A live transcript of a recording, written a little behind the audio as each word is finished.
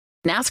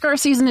NASCAR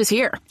season is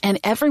here, and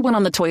everyone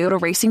on the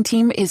Toyota racing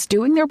team is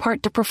doing their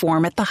part to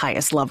perform at the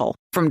highest level.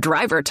 From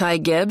driver Ty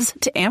Gibbs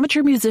to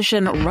amateur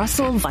musician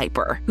Russell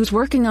Viper, who's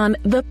working on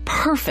the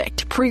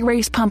perfect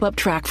pre-race pump-up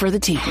track for the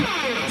team.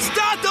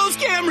 Start those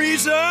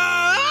Camrys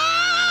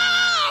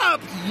up!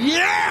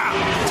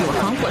 Yeah! To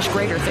accomplish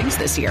greater things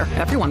this year,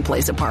 everyone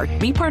plays a part.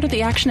 Be part of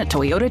the action at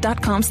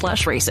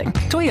toyota.com/racing.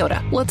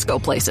 Toyota, let's go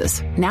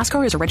places.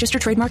 NASCAR is a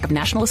registered trademark of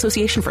National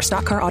Association for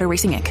Stock Car Auto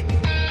Racing, Inc.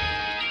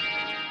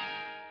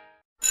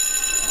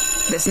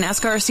 This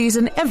NASCAR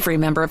season, every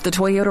member of the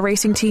Toyota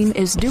racing team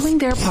is doing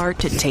their part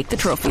to take the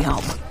trophy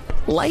home.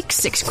 Like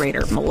sixth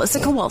grader Melissa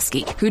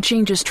Kowalski, who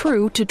changes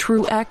true to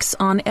true X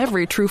on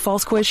every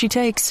true-false quiz she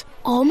takes.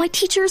 All my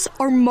teachers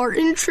are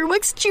Martin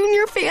Truex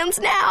Jr. fans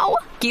now.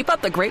 Keep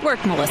up the great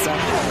work, Melissa.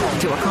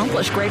 To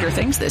accomplish greater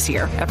things this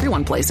year,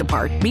 everyone plays a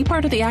part. Be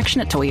part of the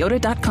action at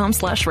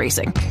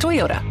toyota.com/racing.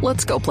 Toyota,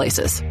 let's go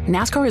places.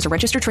 NASCAR is a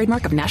registered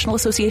trademark of National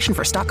Association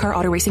for Stock Car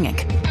Auto Racing,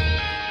 Inc.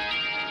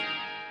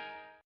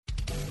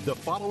 The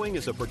following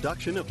is a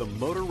production of the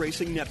Motor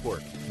Racing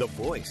Network, the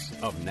voice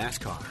of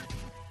NASCAR.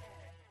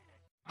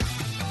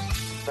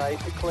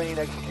 Nice and clean,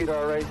 execute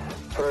our race.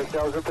 Put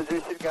ourselves in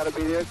position, got to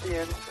be there at the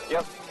end.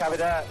 Yep, copy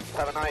that.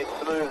 Have a nice,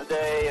 smooth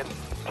day, and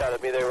try to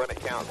be there when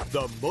it counts.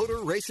 The Motor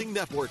Racing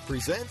Network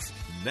presents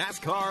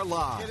NASCAR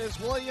Live. It is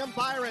William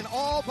Byron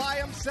all by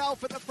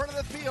himself at the front of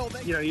the field.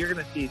 You know, you're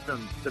going to see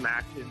some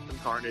action, some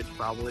carnage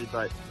probably,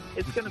 but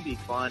it's going to be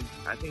fun.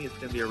 I think it's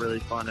going to be a really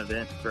fun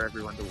event for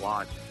everyone to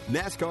watch.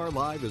 NASCAR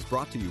Live is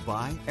brought to you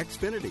by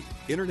Xfinity,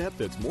 internet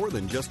that's more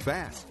than just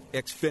fast.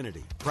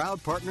 Xfinity,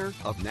 proud partner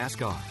of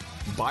NASCAR.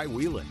 By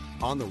Whelen,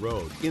 on the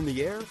road, in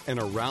the air, and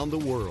around the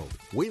world.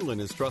 Whelen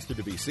is trusted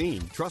to be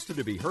seen, trusted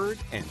to be heard,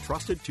 and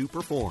trusted to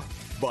perform.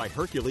 By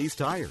Hercules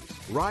Tires,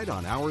 ride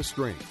on our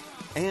strength.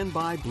 And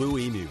by Blue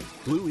Emu.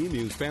 Blue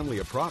Emu's family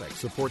of products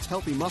supports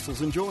healthy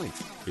muscles and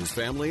joints. Is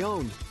family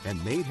owned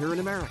and made here in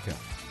America.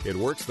 It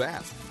works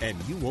fast, and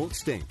you won't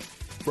stink.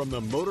 From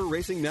the Motor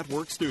Racing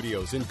Network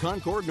studios in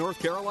Concord, North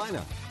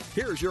Carolina,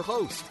 here's your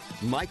host,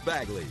 Mike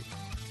Bagley.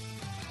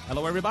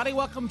 Hello, everybody.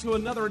 Welcome to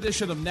another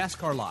edition of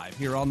NASCAR Live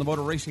here on the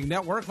Motor Racing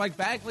Network. Mike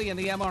Bagley and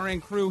the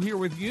MRN crew here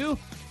with you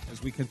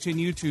as we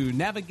continue to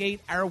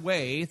navigate our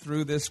way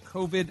through this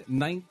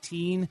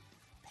COVID-19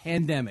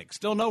 pandemic.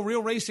 Still no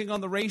real racing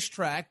on the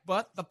racetrack,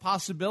 but the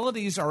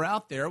possibilities are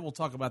out there. We'll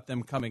talk about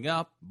them coming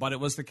up. But it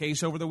was the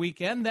case over the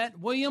weekend that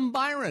William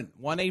Byron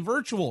won a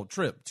virtual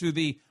trip to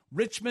the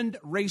Richmond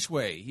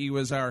Raceway. He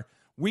was our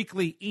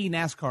weekly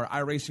eNASCAR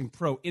iRacing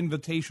Pro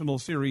Invitational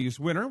Series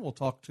winner. We'll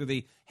talk to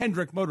the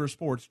Hendrick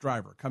Motorsports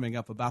driver coming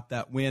up about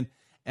that win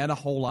and a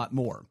whole lot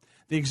more.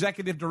 The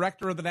executive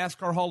director of the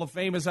NASCAR Hall of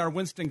Fame is our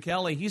Winston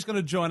Kelly. He's going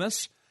to join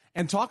us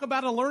and talk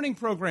about a learning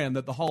program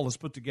that the Hall has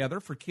put together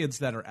for kids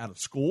that are out of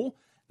school.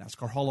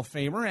 NASCAR Hall of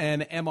Famer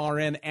and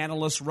MRN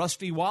analyst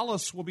Rusty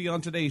Wallace will be on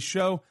today's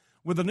show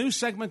with a new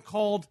segment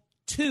called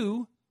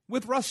Two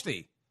with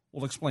Rusty.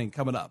 We'll explain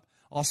coming up.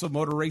 Also,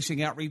 Motor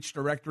Racing Outreach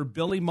Director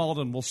Billy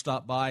Malden will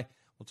stop by.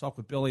 We'll talk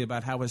with Billy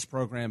about how his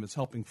program is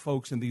helping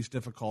folks in these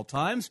difficult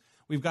times.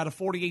 We've got a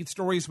 48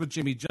 Stories with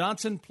Jimmy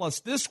Johnson,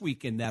 plus This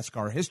Week in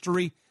NASCAR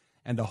History,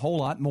 and a whole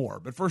lot more.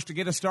 But first, to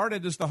get us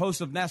started, is the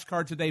host of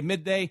NASCAR Today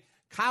Midday.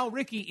 Kyle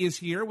Rickey is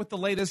here with the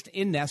latest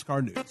in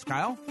NASCAR news.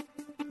 Kyle?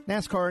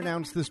 NASCAR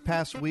announced this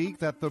past week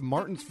that the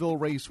Martinsville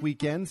race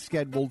weekend,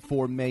 scheduled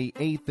for May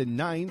 8th and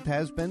 9th,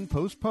 has been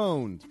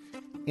postponed.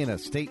 In a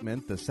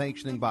statement, the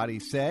sanctioning body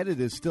said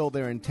it is still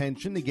their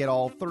intention to get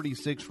all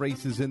 36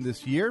 races in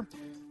this year,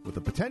 with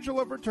the potential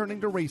of returning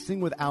to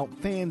racing without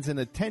fans in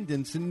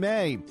attendance in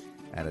May,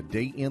 at a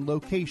date and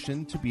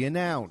location to be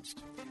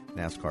announced.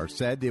 NASCAR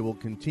said they will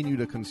continue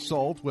to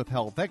consult with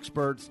health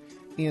experts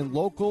and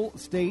local,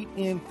 state,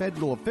 and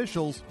federal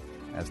officials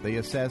as they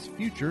assess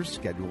future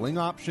scheduling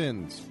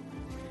options.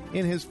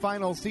 In his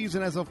final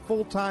season as a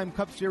full-time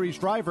Cup Series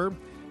driver,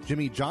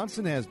 Jimmy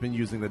Johnson has been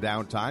using the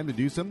downtime to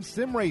do some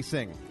sim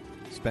racing,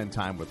 spend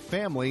time with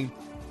family,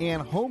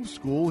 and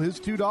homeschool his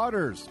two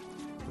daughters.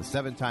 The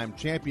seven-time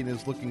champion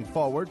is looking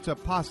forward to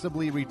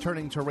possibly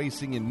returning to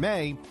racing in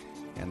May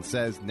and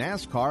says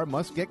NASCAR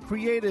must get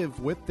creative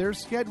with their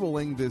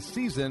scheduling this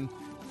season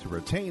to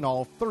retain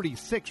all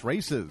 36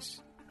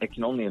 races. I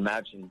can only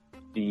imagine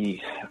the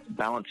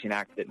balancing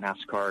act that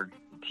NASCAR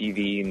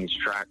TV and these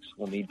tracks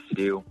will need to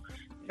do.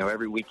 You know,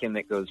 every weekend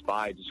that goes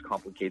by just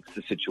complicates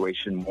the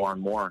situation more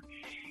and more.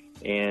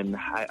 And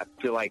I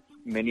feel like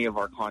many of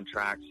our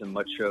contracts and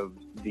much of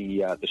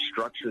the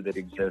structure that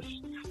exists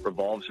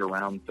revolves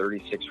around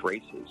 36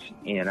 races.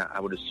 And I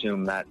would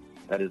assume that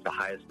that is the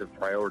highest of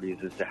priorities,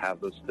 is to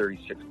have those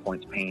 36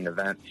 points paying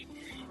events.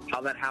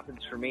 How that happens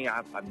for me,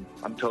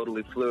 I'm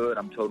totally fluid.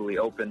 I'm totally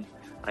open.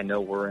 I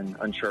know we're in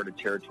uncharted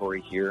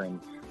territory here, and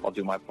I'll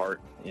do my part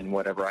in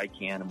whatever I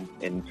can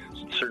and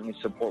certainly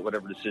support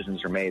whatever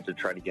decisions are made to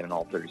try to get in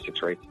all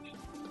 36 races.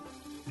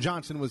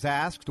 Johnson was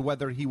asked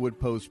whether he would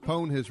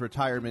postpone his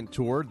retirement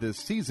tour this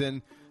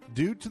season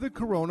due to the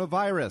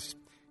coronavirus,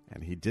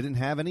 and he didn't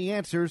have any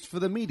answers for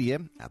the media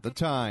at the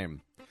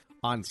time.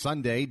 On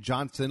Sunday,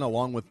 Johnson,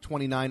 along with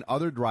 29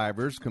 other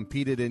drivers,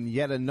 competed in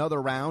yet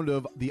another round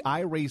of the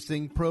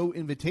iRacing Pro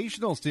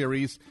Invitational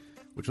Series,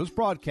 which was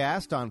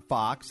broadcast on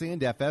Fox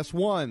and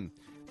FS1.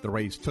 The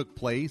race took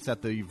place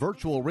at the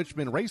virtual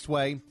Richmond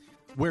Raceway,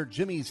 where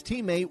Jimmy's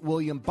teammate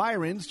William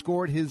Byron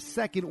scored his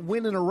second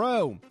win in a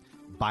row.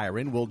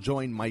 Byron will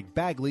join Mike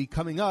Bagley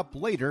coming up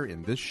later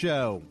in this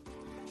show.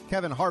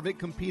 Kevin Harvick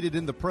competed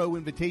in the Pro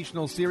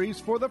Invitational Series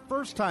for the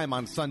first time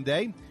on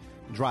Sunday,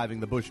 driving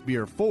the Busch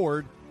Beer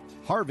Ford.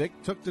 Harvick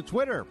took to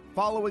Twitter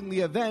following the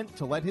event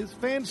to let his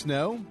fans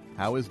know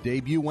how his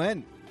debut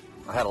went.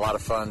 I had a lot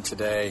of fun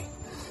today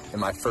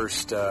in my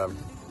first,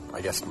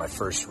 my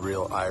first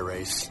real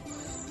iRace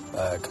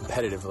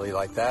competitively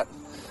like that.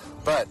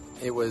 But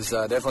it was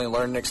definitely a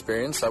learning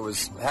experience. I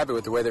was happy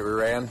with the way that we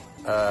ran.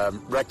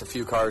 Wrecked a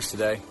few cars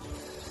today.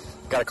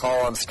 Got a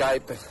call on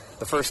Skype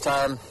the first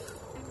time.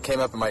 Came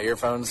up in my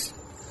earphones.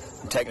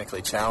 I'm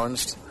technically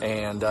challenged.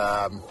 And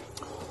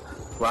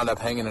wound up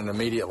hanging an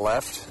immediate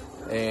left.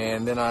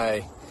 And then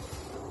I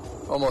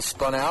almost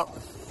spun out.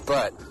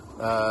 But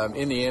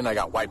in the end, I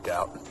got wiped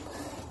out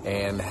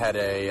and had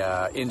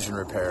a engine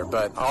repair.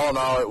 But all in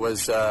all, it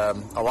was a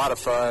lot of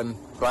fun.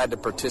 Glad to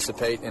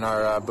participate in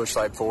our Busch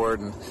Light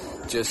Ford, and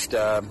just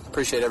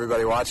appreciate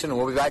everybody watching, and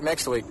we'll be back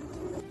next week.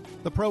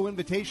 The Pro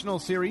Invitational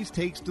Series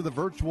takes to the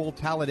virtual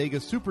Talladega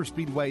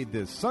Superspeedway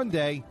this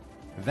Sunday.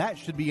 That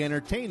should be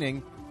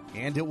entertaining,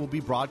 and it will be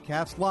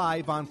broadcast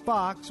live on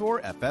Fox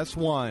or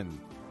FS1.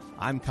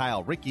 I'm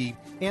Kyle Rickey,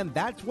 and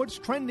that's what's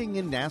trending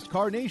in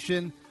NASCAR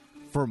Nation.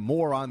 For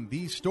more on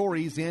these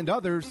stories and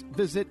others,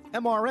 visit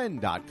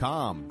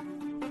MRN.com.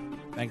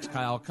 Thanks,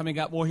 Kyle. Coming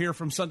up, we'll hear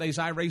from Sunday's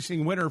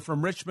iRacing winner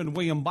from Richmond,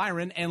 William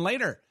Byron, and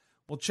later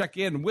we'll check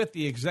in with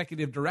the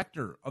executive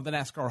director of the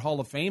NASCAR Hall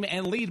of Fame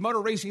and lead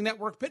Motor Racing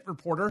Network pit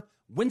reporter,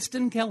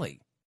 Winston Kelly.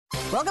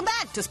 Welcome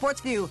back to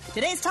Sports View.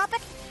 Today's topic,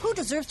 who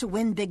deserves to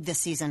win big this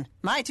season?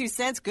 My 2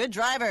 cents, good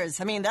drivers.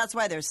 That's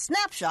why there's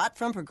Snapshot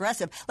from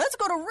Progressive. Let's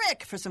go to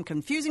Rick for some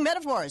confusing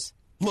metaphors.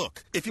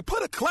 Look, if you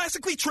put a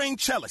classically trained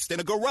cellist in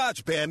a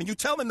garage band and you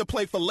tell him to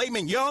play filet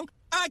mignon,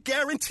 I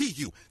guarantee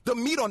you, the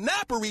meat on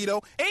that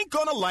burrito ain't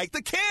gonna light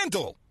the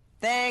candle.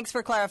 Thanks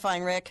for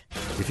clarifying, Rick.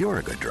 If you're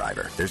a good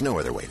driver, there's no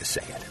other way to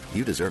say it.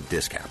 You deserve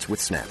discounts with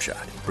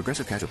Snapshot.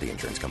 Progressive Casualty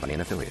Insurance Company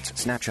and Affiliates.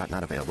 Snapshot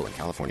not available in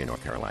California,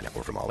 North Carolina,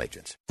 or from all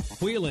agents.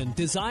 Whelen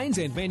designs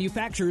and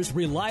manufactures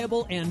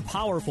reliable and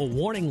powerful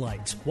warning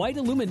lights, white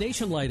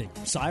illumination lighting,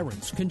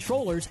 sirens,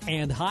 controllers,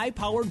 and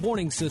high-powered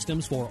warning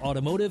systems for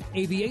automotive,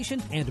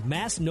 aviation, and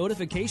mass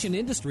notification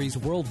industries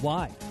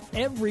worldwide.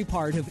 Every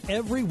part of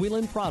every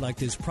Whelen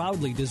product is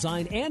proudly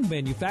designed and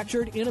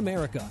manufactured in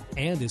America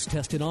and is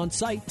tested on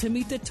site to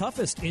meet the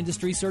toughest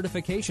industry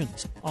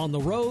certifications. On the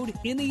road,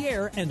 in the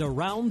air, and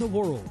around the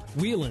world,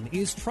 Whelen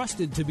is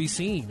trusted to be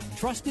seen,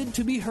 trusted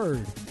to be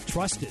heard,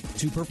 trusted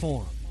to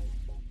perform.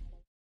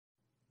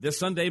 This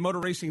Sunday, Motor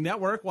Racing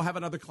Network will have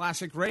another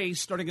classic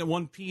race starting at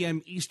 1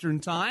 p.m.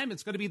 Eastern Time.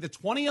 It's going to be the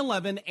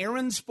 2011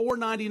 Aaron's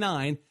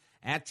 499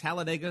 at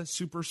Talladega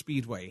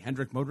Superspeedway.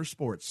 Hendrick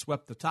Motorsports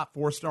swept the top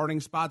 4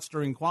 starting spots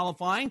during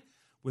qualifying,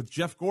 with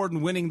Jeff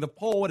Gordon winning the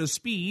pole at a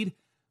speed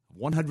of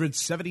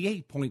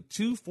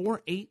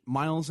 178.248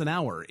 miles an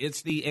hour.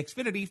 It's the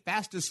Xfinity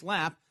fastest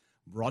lap,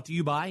 brought to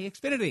you by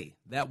Xfinity.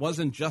 That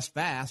wasn't just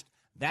fast,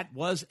 that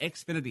was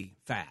Xfinity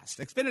fast.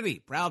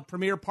 Xfinity, proud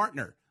premier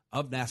partner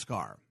of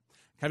NASCAR.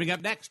 Coming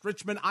up next,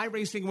 Richmond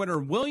iRacing winner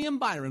William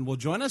Byron will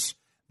join us.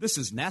 This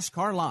is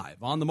NASCAR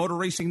Live on the Motor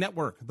Racing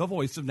Network, the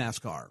voice of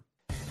NASCAR.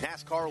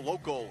 NASCAR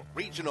local,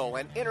 regional,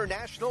 and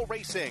international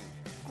racing.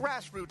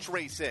 Grassroots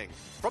racing.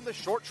 From the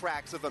short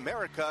tracks of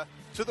America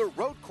to the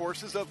road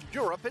courses of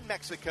Europe and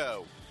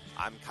Mexico.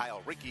 I'm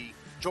Kyle Rickey.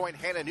 Join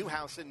Hannah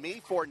Newhouse and me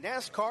for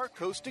NASCAR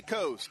Coast to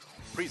Coast,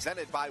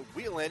 presented by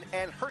Whelen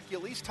and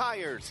Hercules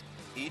Tires.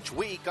 Each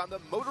week on the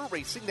Motor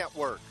Racing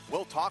Network,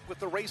 we'll talk with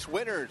the race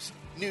winners,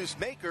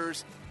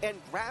 newsmakers, and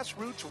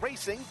grassroots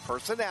racing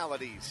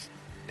personalities.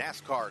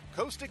 NASCAR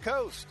Coast to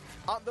Coast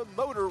on the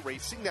Motor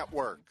Racing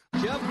Network.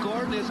 Jeff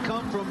Gordon has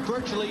come from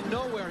virtually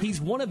nowhere. He's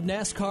one of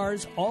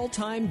NASCAR's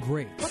all-time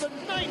greats. For the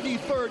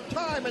 93rd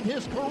time in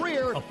his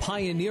career. A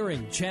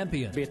pioneering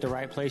champion. Be at the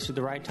right place at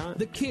the right time.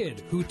 The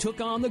kid who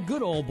took on the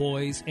good old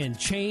boys and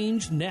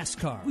changed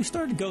NASCAR. We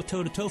started to go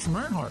toe-to-toe from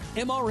Earnhardt.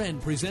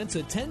 MRN presents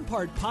a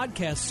 10-part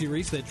podcast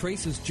series that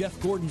traces Jeff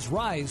Gordon's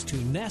rise to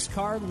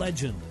NASCAR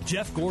legend.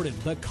 Jeff Gordon,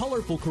 the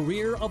colorful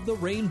career of the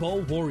Rainbow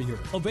Warrior.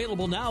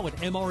 Available now at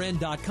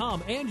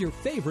MRN.com and your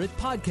favorite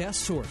podcast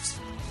source.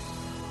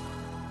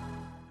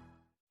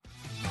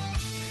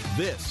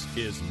 This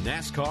is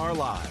NASCAR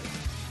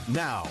Live.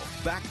 Now,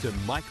 back to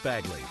Mike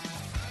Bagley.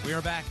 We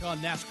are back on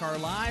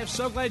NASCAR Live.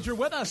 So glad you're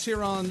with us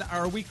here on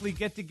our weekly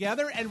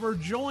get-together, and we're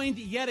joined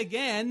yet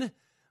again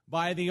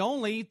by the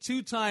only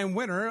 2-time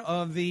winner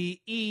of the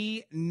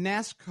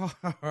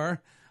NASCAR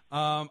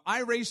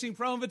iRacing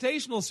Pro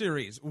Invitational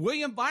Series.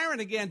 William Byron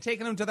again,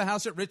 taking him to the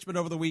house at Richmond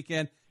over the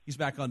weekend. He's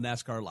back on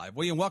NASCAR Live.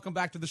 William, welcome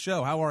back to the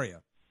show. How are you?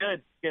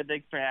 Good.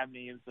 Thanks for having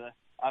me. It was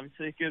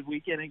obviously a good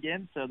weekend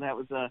again, so that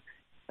was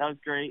was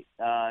great.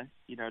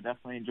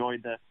 Definitely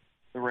enjoyed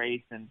the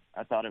race, and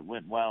I thought it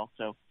went well.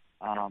 So,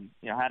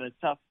 had a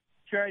tough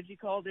strategy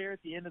call there at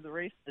the end of the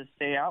race to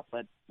stay out,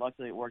 but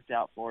luckily it worked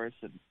out for us.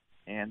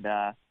 And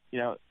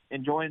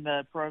enjoying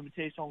the Pro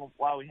Invitational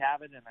while we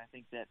have it, and I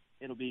think that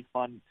it'll be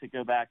fun to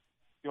go back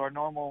to our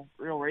normal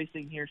real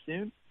racing here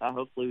soon.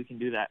 Hopefully we can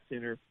do that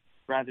sooner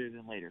rather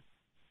than later.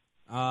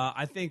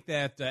 I think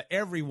that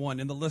everyone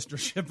in the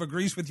listenership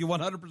agrees with you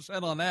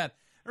 100% on that.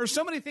 There are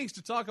so many things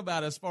to talk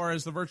about as far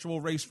as the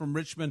virtual race from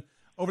Richmond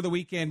over the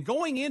weekend.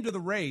 Going into the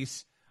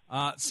race,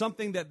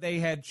 something that they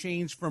had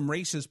changed from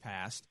races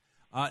past,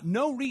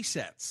 no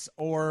resets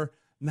or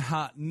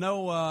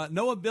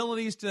no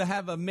abilities to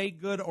have a make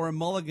good or a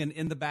mulligan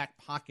in the back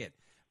pocket.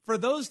 For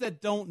those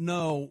that don't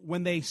know,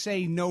 when they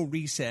say no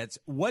resets,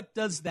 what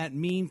does that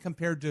mean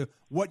compared to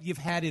what you've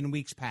had in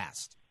weeks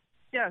past?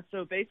 Yeah,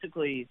 so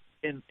basically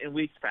in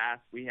weeks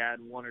past, we had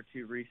one or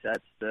two resets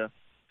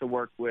to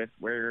work with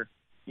where,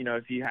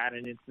 if you had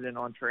an incident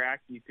on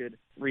track, you could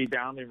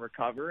rebound and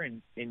recover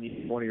and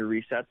use one of your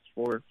resets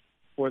for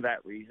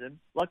that reason.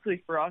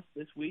 Luckily for us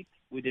this week,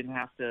 we didn't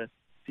have to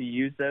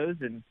use those,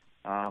 and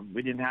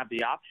we didn't have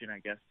the option, I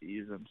guess, to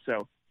use them.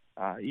 So,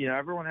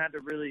 everyone had to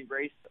really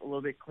race a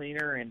little bit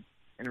cleaner and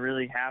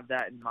really have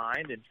that in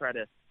mind and try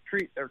to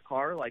treat their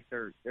car like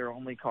their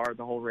only car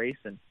the whole race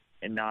and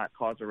not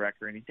cause a wreck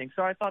or anything.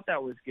 So I thought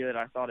that was good.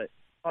 I thought it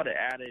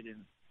added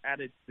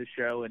to the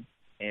show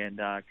and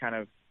kind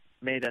of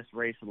made us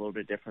race a little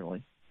bit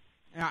differently.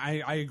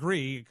 I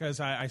agree, because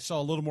I saw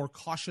a little more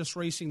cautious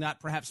racing, not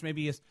perhaps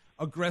maybe as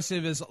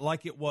aggressive as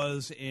like it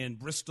was in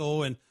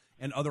Bristol and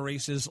other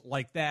races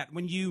like that.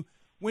 When you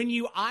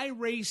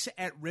iRace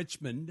at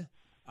Richmond,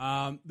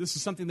 this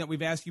is something that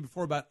we've asked you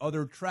before about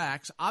other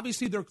tracks.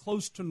 Obviously, they're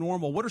close to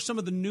normal. What are some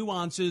of the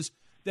nuances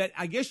that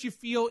I guess you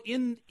feel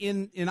in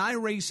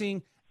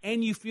iRacing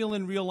and you feel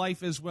in real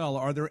life as well?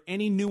 Are there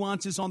any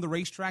nuances on the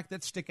racetrack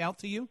that stick out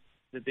to you?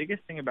 The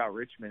biggest thing about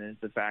Richmond is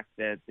the fact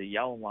that the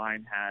yellow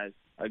line has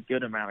a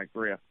good amount of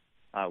grip,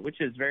 which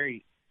is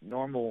very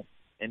normal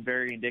and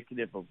very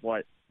indicative of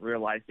what real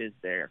life is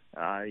there.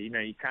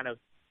 You kind of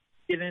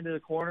get into the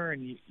corner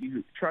and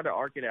you try to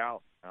arc it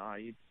out.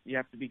 You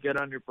have to be good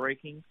under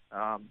braking.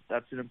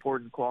 That's an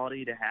important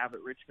quality to have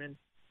at Richmond.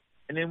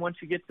 And then once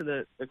you get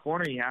to the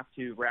corner, you have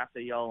to wrap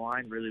the yellow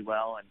line really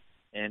well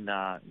and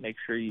make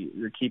sure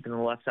you're keeping the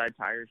left side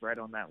tires right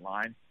on that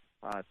line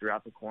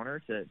throughout the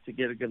corner to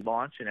get a good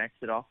launch and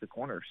exit off the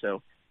corner.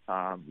 So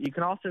you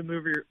can also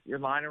move your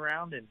line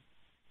around and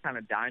kind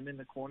of diamond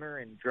the corner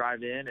and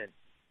drive in and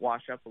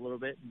wash up a little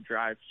bit and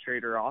drive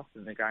straighter off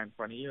than the guy in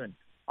front of you. And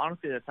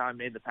honestly, that's how I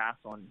made the pass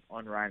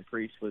on Ryan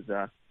Preece was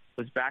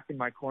backing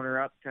my corner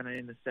up kind of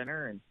in the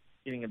center and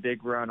getting a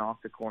big run off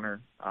the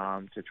corner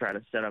to try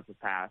to set up a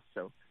pass.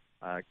 So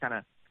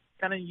kind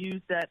of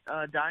use that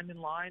diamond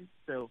line.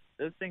 So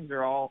those things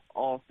are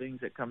all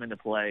things that come into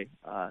play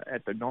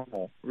at the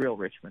normal real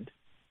Richmond.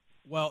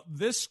 Well,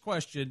 this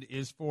question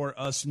is for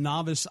us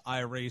novice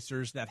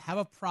iRacers that have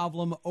a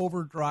problem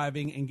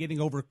overdriving and getting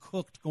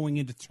overcooked going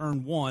into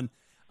turn one.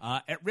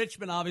 At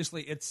Richmond,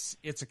 obviously, it's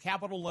a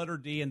capital letter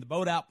D, and the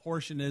boat out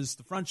portion is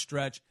the front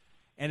stretch.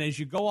 And as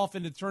you go off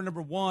into turn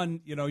number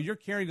one, you're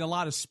carrying a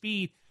lot of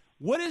speed.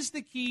 What is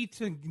the key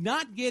to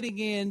not getting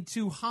in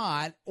too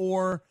hot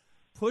or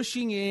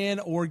pushing in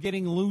or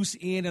getting loose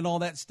in and all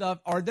that stuff?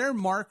 Are there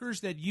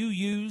markers that you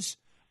use,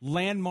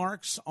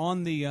 landmarks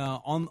on the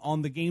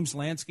on the game's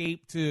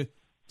landscape to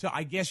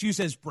I guess use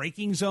as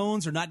braking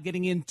zones or not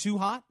getting in too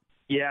hot?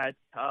 Yeah, it's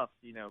tough.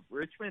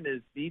 Richmond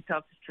is the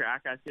toughest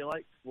track, I feel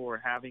like,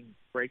 for having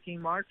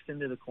braking marks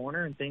into the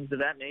corner and things of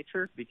that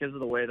nature because of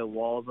the way the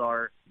walls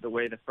are, the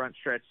way the front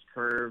stretch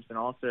curves, and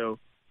also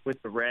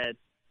with the red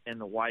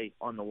and the white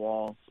on the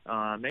walls.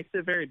 Makes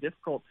it very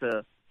difficult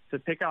to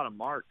pick out a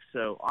mark.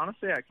 So,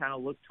 honestly, I kind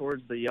of look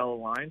towards the yellow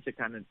line to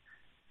kind of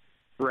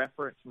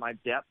reference my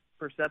depth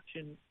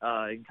perception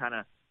and kind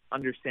of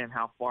understand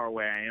how far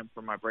away I am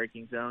from my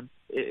braking zone.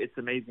 It's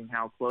amazing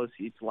how close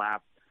each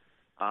lap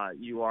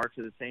you are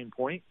to the same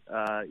point,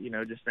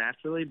 just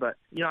naturally. But,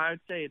 I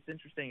would say it's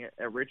interesting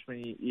at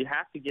Richmond, you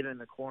have to get in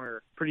the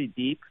corner pretty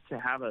deep to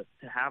have a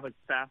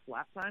fast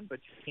lap time, but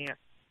you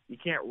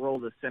can't roll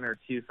the center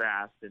too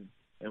fast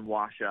and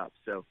wash up.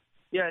 So,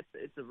 yeah,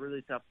 it's a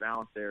really tough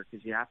balance there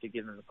because you have to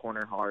get in the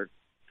corner hard,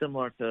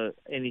 similar to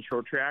any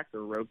short track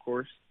or road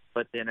course.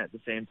 But then at the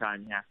same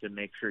time, you have to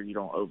make sure you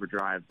don't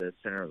overdrive the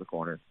center of the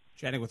corner.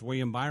 Chatting with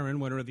William Byron,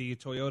 winner of the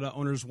Toyota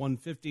Owners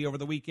 150 over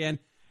the weekend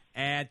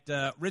at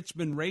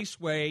Richmond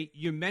Raceway.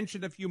 You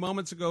mentioned a few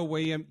moments ago,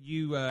 William,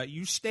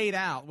 you stayed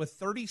out with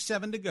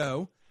 37 to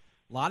go.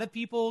 A lot of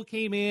people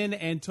came in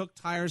and took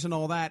tires and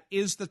all that.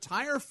 Is the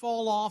tire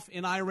fall off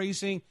in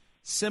iRacing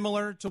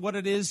similar to what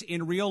it is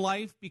in real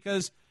life?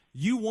 Because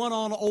you won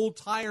on old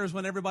tires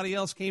when everybody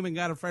else came and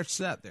got a fresh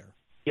set there.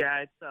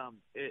 Yeah,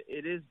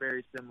 it is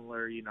very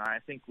similar. I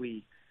think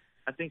we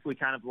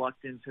kind of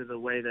lucked into the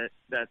way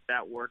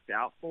that worked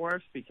out for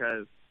us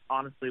because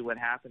honestly, what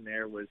happened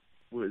there was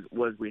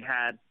we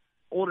had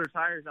older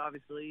tires,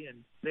 obviously,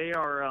 and they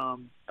are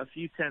a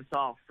few tenths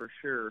off for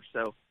sure.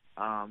 So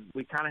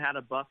we kind of had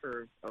a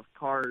buffer of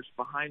cars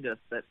behind us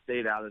that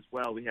stayed out as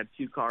well. We had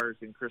 2 cars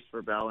in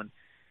Christopher Bell and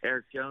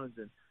Eric Jones,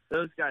 and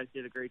those guys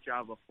did a great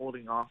job of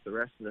holding off the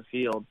rest of the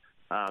field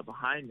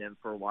behind them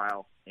for a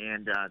while,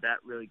 and that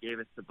really gave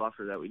us the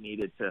buffer that we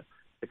needed to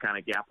kind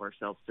of gap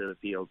ourselves to the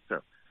field.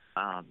 So,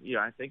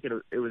 I think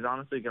it was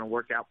honestly going to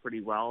work out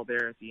pretty well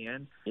there at the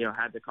end,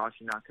 had the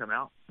caution not come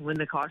out. When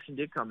the caution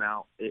did come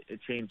out,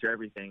 it changed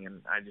everything,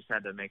 and I just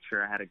had to make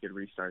sure I had a good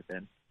restart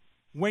then.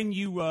 When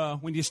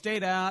you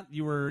stayed out,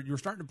 you were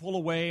starting to pull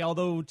away.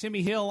 Although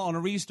Timmy Hill on a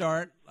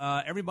restart,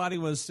 everybody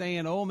was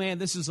saying, "Oh man,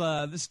 this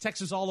is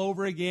Texas all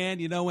over again."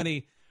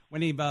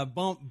 When he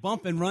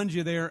bump and runs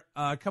you there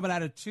coming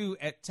out of 2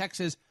 at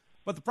Texas.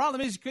 But the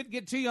problem is he couldn't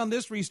get to you on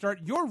this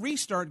restart. Your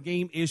restart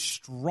game is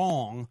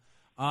strong,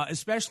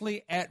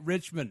 especially at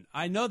Richmond.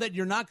 I know that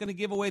you're not going to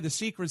give away the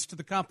secrets to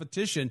the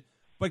competition,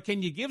 but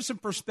can you give some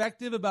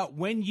perspective about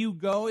when you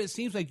go? It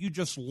seems like you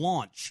just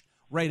launch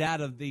right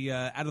out of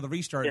the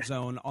restart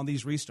zone on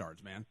these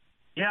restarts, man.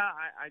 Yeah,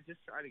 I just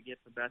try to get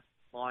the best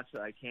launch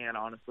that I can,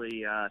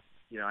 honestly. I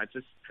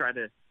just try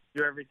to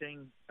do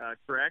everything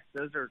correct.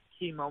 Those are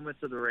key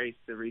moments of the race.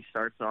 The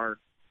restarts are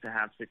to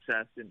have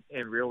success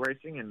in real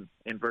racing and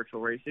in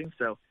virtual racing.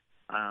 So,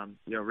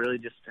 really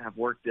just have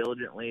worked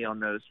diligently on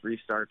those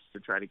restarts to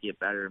try to get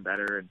better and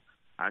better. And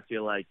I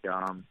feel like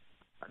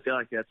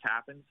that's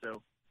happened.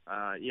 So,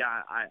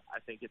 I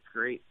think it's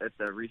great that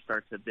the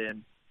restarts have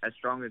been as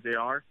strong as they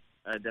are.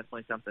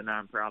 Definitely something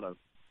I'm proud of.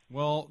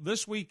 Well,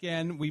 this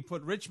weekend we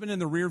put Richmond in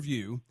the rear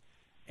view,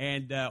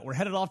 and we're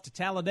headed off to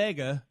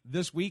Talladega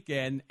this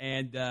weekend.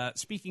 And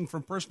speaking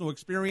from personal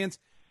experience,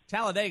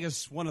 Talladega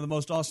is one of the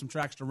most awesome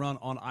tracks to run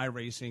on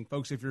iRacing,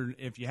 folks.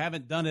 If you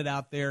haven't done it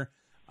out there,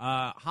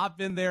 hop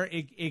in there.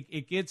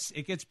 It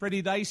gets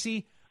pretty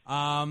dicey.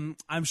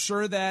 I'm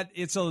sure that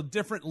it's a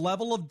different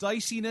level of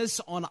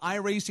diciness on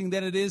iRacing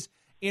than it is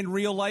in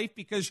real life,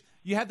 because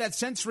you have that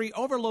sensory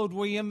overload,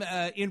 William,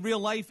 in real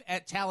life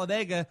at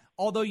Talladega,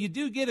 although you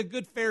do get a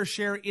good fair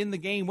share in the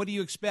game. What do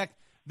you expect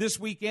this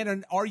weekend,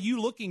 and are you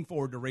looking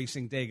forward to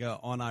racing Dega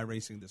on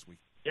iRacing this week?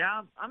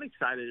 Yeah, I'm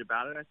excited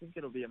about it. I think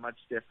it'll be a much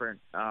different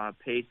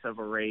pace of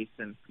a race,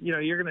 and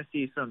you're going to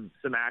see some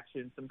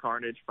action, some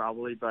carnage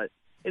probably, but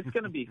it's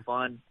going to be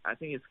fun. I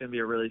think it's going to be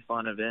a really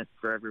fun event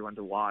for everyone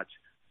to watch,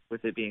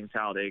 with it being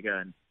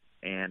Talladega,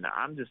 and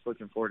I'm just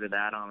looking forward to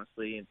that,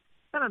 honestly, and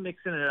kind of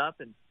mixing it up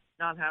and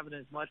not having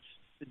as much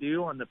to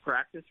do on the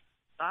practice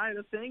side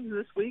of things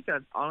this week.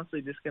 I'm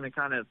honestly just going to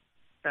kind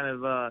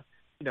of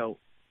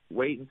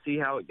wait and see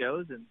how it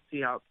goes and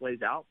see how it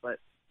plays out. But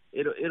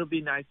it'll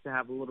be nice to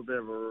have a little bit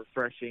of a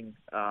refreshing,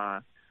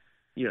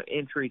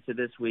 entry to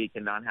this week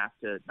and not have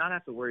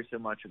to worry so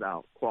much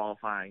about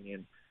qualifying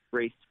and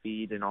race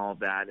speed and all of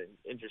that,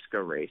 and just go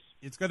race.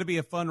 It's going to be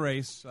a fun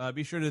race.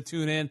 Be sure to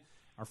tune in.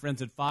 Our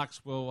friends at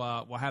Fox will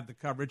have the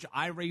coverage.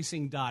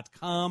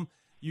 iRacing.com.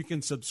 You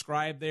can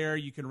subscribe there.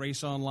 You can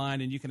race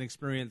online, and you can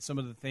experience some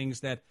of the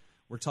things that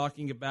we're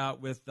talking about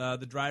with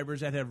the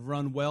drivers that have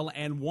run well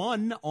and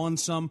won on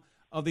some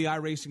of the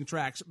iRacing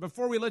tracks.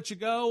 Before we let you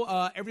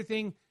go,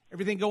 everything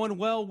going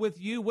well with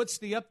you? What's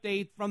the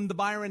update from the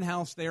Byron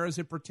house there as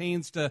it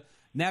pertains to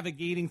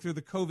navigating through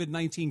the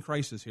COVID-19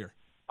 crisis here?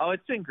 Oh,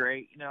 it's been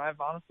great.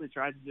 I've honestly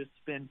tried to just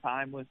spend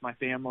time with my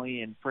family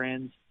and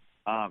friends,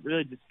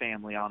 really just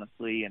family,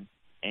 honestly, and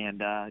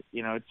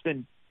it's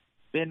been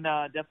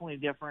definitely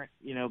different,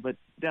 but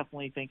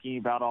definitely thinking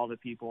about all the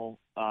people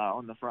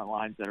on the front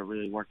lines that are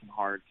really working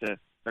hard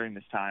during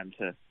this time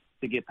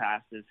to get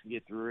past this and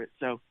get through it.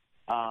 So,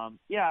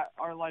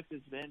 our life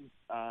has been,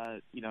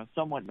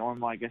 somewhat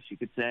normal, I guess you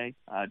could say.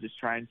 Just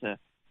trying to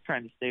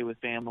stay with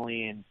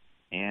family,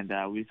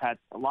 and we've had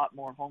a lot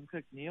more home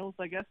cooked meals,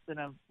 I guess, than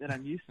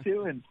I'm used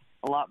to, and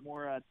a lot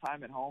more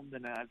time at home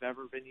than I've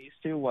ever been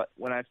used to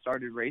when I've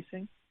started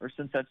racing, or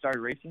since I've started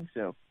racing.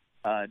 So,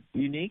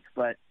 unique,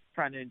 but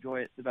trying to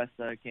enjoy it the best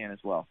that I can as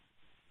well.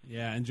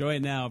 Yeah, enjoy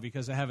it now,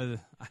 because I have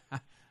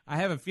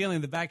a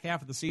feeling the back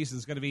half of the season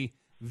is going to be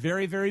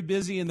very, very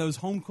busy, and those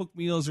home-cooked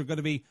meals are going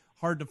to be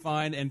hard to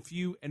find and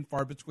few and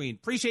far between.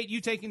 Appreciate you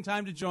taking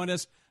time to join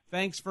us.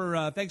 Thanks for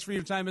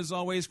your time as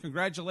always.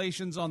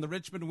 Congratulations on the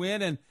Richmond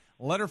win, and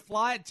let her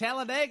fly at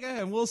Talladega,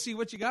 and we'll see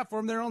what you got for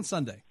them there on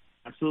Sunday.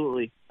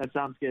 Absolutely. That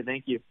sounds good.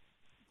 Thank you.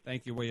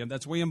 Thank you, William.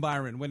 That's William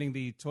Byron winning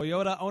the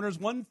Toyota Owners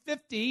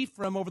 150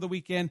 from over the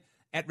weekend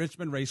at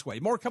Richmond Raceway.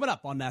 More coming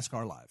up on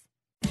NASCAR Live.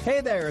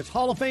 Hey there, it's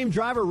Hall of Fame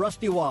driver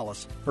Rusty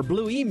Wallace for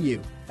Blue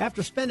Emu.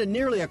 After spending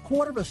nearly a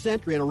quarter of a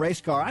century in a race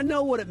car, I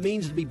know what it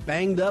means to be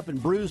banged up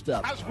and bruised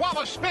up. As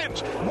Wallace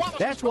spins,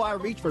 That's why I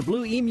reach for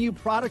Blue Emu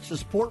products to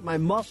support my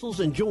muscles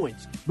and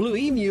joints. Blue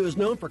Emu is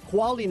known for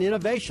quality and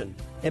innovation,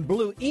 and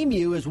Blue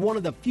Emu is one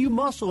of the few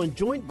muscle and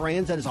joint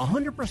brands that is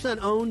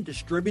 100% owned,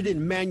 distributed,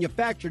 and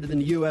manufactured in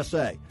the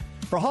USA.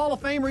 For Hall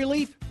of Fame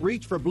relief,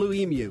 reach for Blue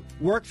Emu.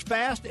 Works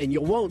fast and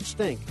you won't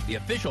stink. The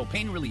official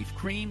pain relief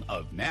cream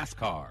of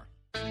NASCAR.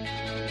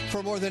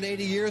 For more than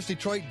 80 years,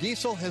 Detroit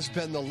Diesel has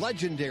been the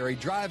legendary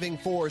driving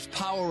force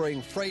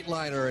powering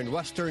Freightliner and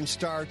Western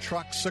Star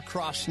trucks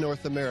across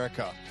North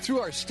America.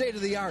 Through our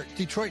state-of-the-art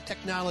Detroit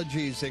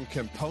technologies and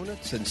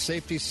components and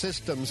safety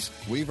systems,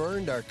 we've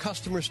earned our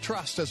customers'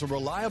 trust as a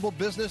reliable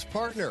business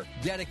partner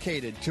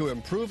dedicated to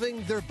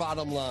improving their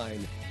bottom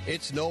line.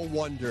 It's no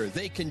wonder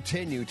they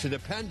continue to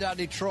depend on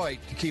Detroit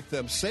to keep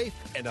them safe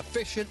and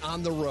efficient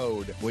on the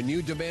road. When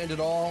you demand it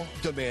all,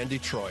 demand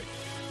Detroit.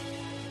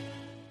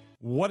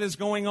 What is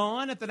going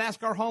on at the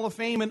NASCAR Hall of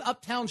Fame in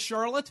Uptown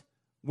Charlotte?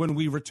 When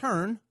we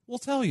return, we'll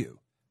tell you.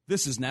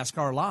 This is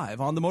NASCAR Live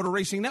on the Motor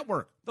Racing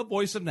Network, the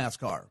voice of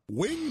NASCAR.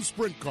 Wing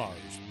Sprint Cars.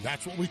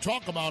 That's what we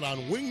talk about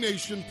on Wing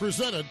Nation,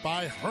 presented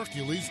by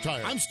Hercules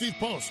Tire. I'm Steve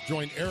Post.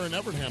 Join Aaron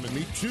Evernham and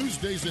me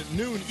Tuesdays at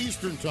noon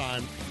Eastern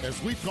Time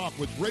as we talk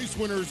with race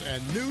winners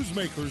and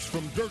newsmakers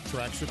from dirt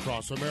tracks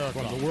across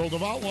America. From the world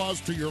of outlaws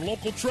to your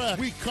local track,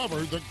 we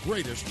cover the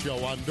greatest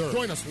show on dirt.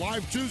 Join us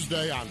live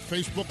Tuesday on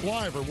Facebook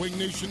Live or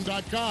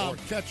wingnation.com, or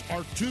catch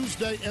our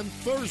Tuesday and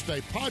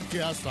Thursday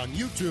podcast on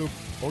YouTube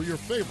or your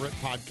favorite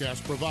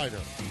podcast provider.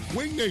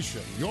 Wing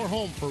Nation, your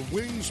home for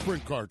Wing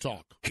Sprint Car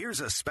Talk. Here's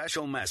a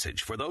special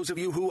message for those of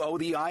you who owe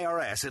the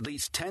IRS at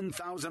least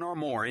 $10,000 or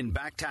more in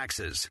back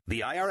taxes.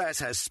 The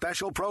IRS has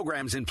special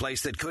programs in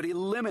place that could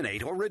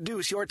eliminate or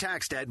reduce your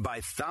tax debt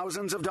by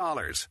thousands of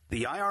dollars.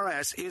 The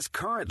IRS is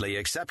currently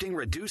accepting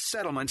reduced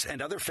settlements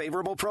and other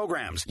favorable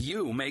programs.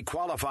 You may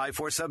qualify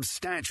for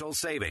substantial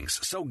savings,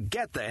 so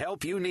get the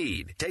help you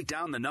need. Take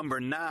down the number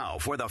now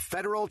for the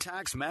Federal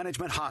Tax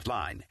Management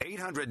Hotline,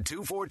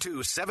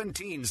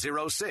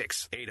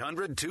 800-242-1706,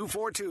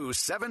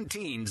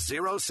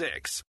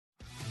 800-242-1706.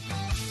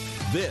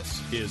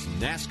 This is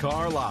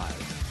NASCAR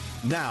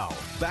Live. Now,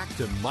 back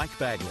to Mike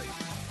Bagley.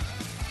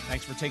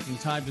 Thanks for taking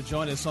time to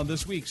join us on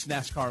this week's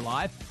NASCAR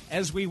Live.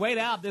 As we wait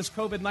out this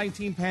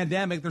COVID-19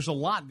 pandemic, there's a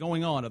lot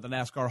going on at the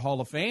NASCAR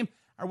Hall of Fame.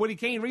 Our Woody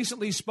Kane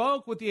recently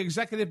spoke with the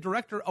executive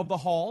director of the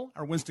Hall,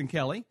 our Winston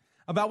Kelly,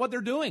 about what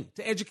they're doing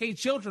to educate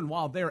children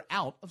while they're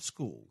out of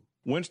school.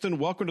 Winston,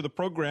 welcome to the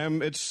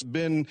program. It's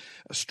been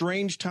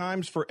strange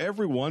times for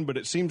everyone, but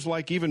it seems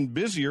like even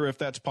busier, if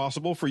that's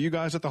possible, for you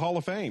guys at the Hall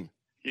of Fame.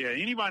 Yeah,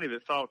 anybody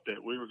that thought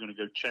that we were going to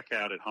go check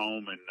out at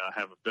home and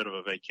have a bit of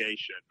a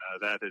vacation,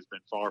 that has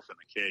been far from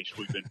the case.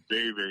 We've been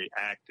very, very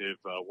active,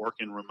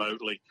 working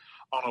remotely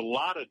on a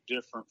lot of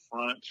different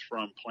fronts,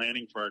 from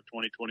planning for our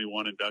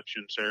 2021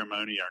 induction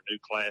ceremony, our new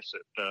class,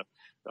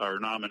 our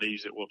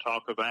nominees that we'll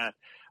talk about.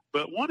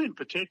 But one in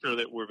particular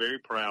that we're very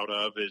proud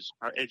of is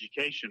our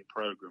education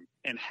program.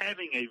 And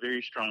having a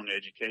very strong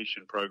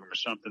education program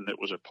is something that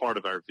was a part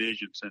of our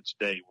vision since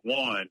day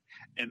one.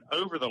 And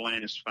over the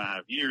last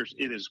 5 years,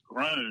 it has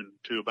grown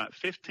to about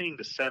 15,000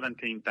 to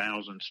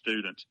 17,000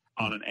 students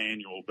on an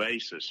annual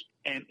basis.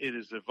 And it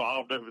has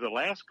evolved over the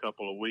last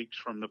couple of weeks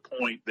from the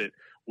point that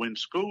when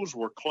schools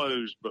were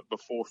closed, but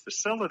before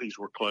facilities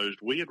were closed,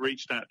 we had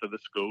reached out to the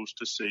schools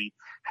to see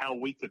how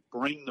we could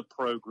bring the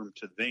program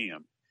to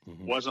them.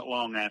 Mm-hmm. Wasn't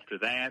long after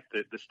that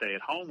the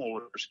stay-at-home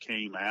orders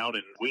came out,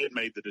 and we had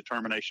made the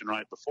determination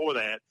right before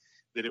that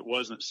it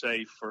wasn't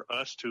safe for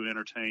us to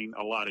entertain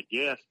a lot of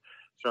guests.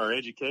 So our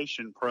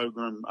education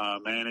program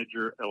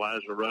manager,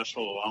 Eliza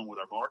Russell, along with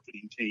our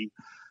marketing team,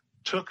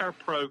 took our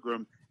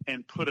program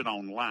and put it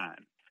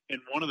online. And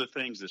one of the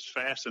things that's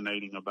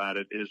fascinating about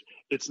it is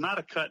it's not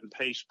a cut and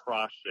paste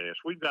process.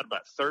 We've got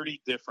about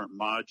 30 different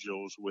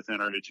modules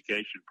within our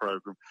education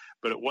program,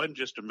 but it wasn't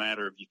just a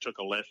matter of you took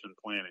a lesson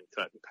plan and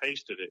cut and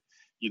pasted it.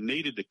 You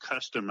needed to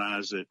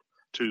customize it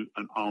to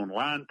an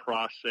online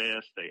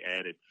process. They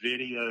added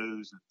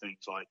videos and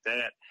things like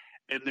that.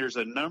 And there's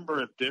a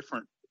number of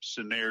different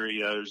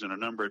scenarios and a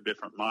number of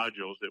different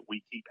modules that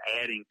we keep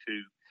adding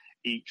to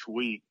each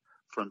week,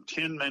 from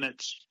 10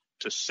 minutes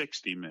to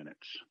 60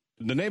 minutes.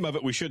 The name of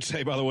it, we should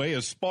say, by the way,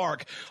 is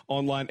Spark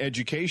Online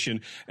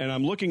Education. And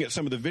I'm looking at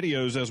some of the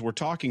videos as we're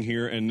talking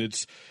here, and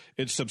it's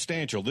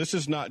substantial. This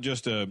is not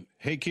just a,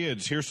 hey,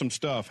 kids, here's some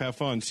stuff. Have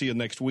fun. See you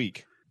next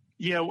week.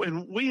 Yeah,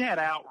 and we had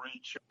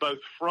outreach both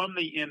from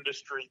the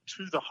industry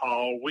to the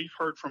hall. We've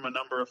heard from a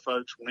number of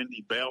folks.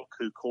 Wendy Belk,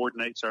 who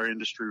coordinates our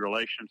industry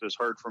relations, has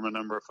heard from a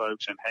number of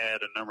folks and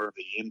had a number of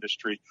the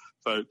industry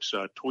folks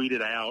tweet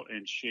it out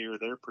and share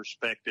their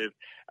perspective.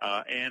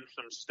 And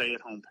some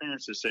stay-at-home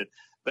parents have said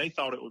they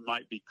thought it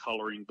might be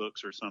coloring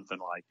books or something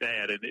like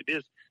that. And it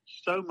is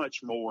so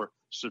much more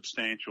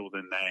substantial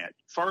than that.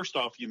 First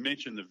off, you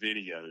mentioned the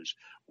videos.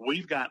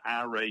 We've got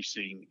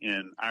iRacing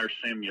in our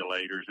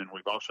simulators, and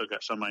we've also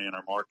got somebody in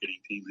our marketing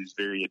team who's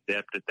very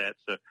adept at that.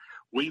 So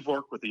we've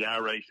worked with the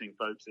iRacing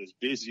folks, as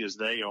busy as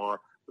they are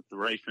with the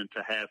racing,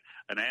 to have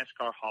a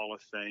NASCAR Hall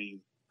of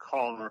Fame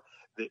car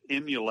that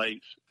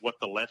emulates what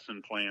the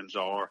lesson plans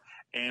are,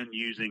 and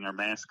using our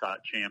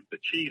mascot champ, the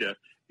cheetah,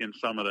 in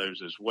some of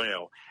those as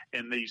well.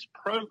 And these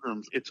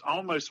programs, it's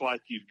almost like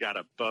you've got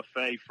a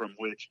buffet from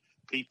which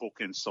people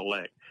can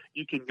select.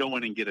 You can go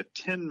in and get a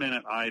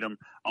 10-minute item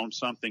on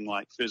something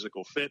like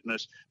physical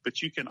fitness,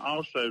 but you can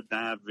also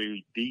dive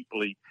very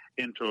deeply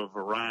into a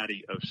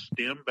variety of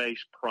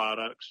STEM-based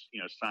products,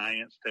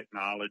 science,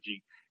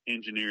 technology,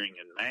 engineering,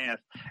 and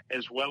math,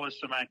 as well as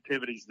some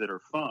activities that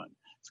are fun.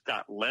 It's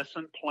got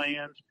lesson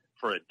plans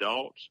for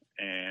adults,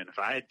 and if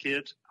I had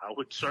kids, I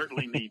would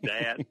certainly need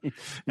that.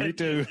 Me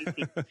too.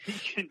 You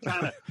can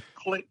kind of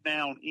click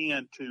down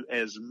into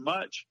as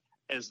much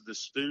as the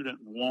student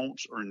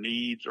wants or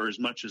needs, or as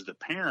much as the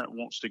parent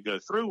wants to go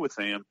through with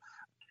them.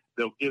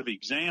 They'll give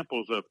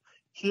examples of,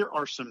 here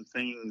are some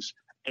things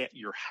at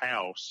your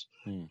house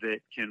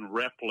that can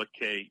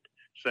replicate,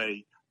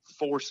 say,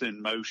 force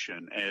in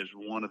motion as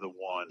one of the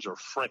ones, or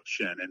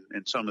friction,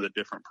 and some of the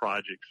different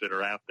projects that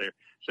are out there.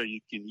 So you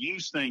can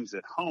use things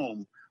at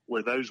home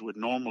where those would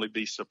normally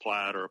be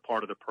supplied or a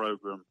part of the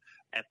program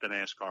at the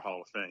NASCAR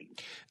Hall of Fame.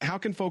 How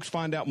can folks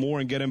find out more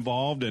and get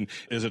involved? And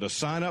is it a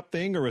sign-up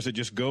thing, or is it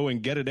just go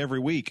and get it every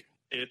week?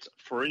 It's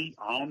free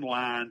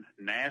online,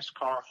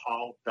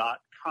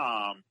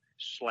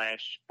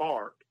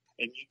 NASCARHall.com/spark,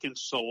 and you can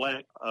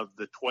select of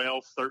the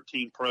 12,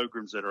 13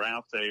 programs that are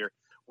out there.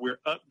 We're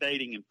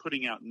updating and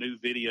putting out new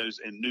videos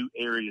and new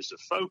areas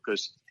of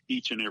focus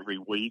each and every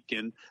week.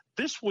 And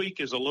this week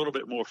is a little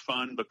bit more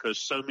fun because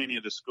so many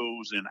of the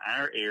schools in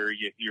our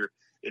area here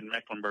in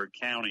Mecklenburg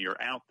County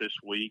are out this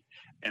week,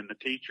 and the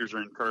teachers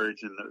are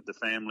encouraging the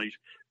families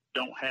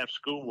don't have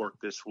schoolwork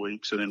this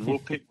week. So then we'll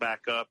pick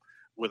back up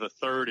with a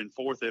third and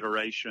fourth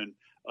iteration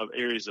of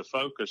areas of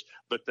focus,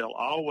 but there'll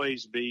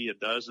always be a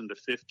dozen to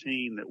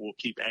 15 that we'll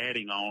keep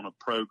adding on of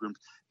programs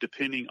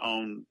depending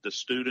on the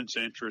student's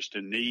interest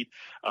and need.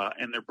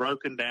 And they're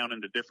broken down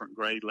into different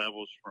grade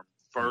levels from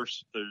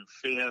 1st through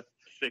 5th,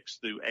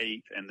 6th through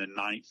 8th, and then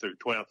 9th through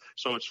 12th.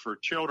 So it's for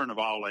children of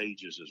all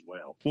ages as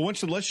well. Well,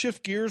 Winston, let's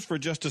shift gears for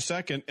just a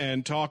second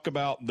and talk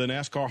about the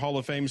NASCAR Hall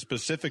of Fame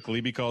specifically,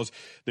 because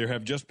there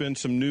have just been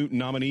some new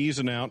nominees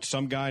announced.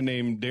 Some guy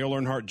named Dale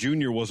Earnhardt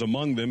Jr. was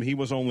among them. He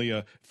was only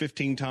a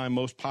 15-time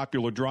most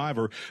popular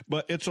driver,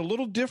 but it's a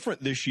little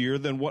different this year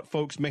than what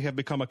folks may have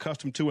become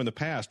accustomed to in the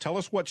past. Tell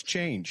us what's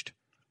changed.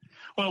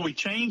 Well, we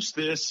changed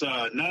this.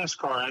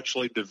 NASCAR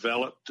actually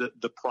developed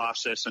the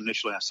process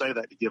initially. I say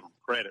that to give them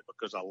credit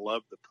because I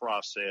love the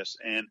process.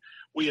 And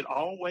we had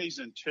always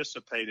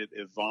anticipated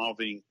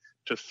evolving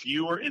to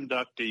fewer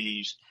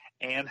inductees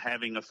and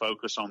having a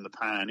focus on the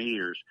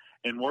pioneers.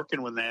 And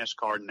working with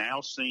NASCAR now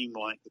seemed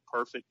like the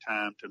perfect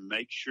time to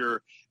make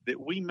sure that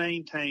we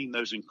maintain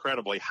those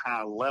incredibly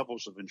high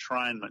levels of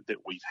enshrinement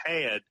that we've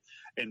had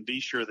and be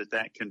sure that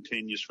that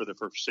continues for the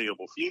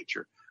foreseeable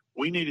future.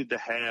 We needed to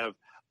have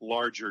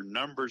larger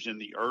numbers in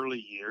the early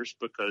years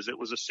because it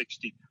was a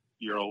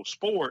 60-year-old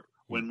sport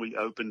when we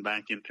opened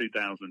back in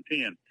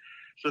 2010.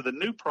 So the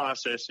new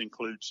process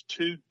includes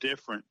two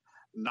different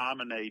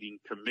nominating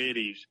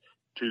committees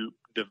to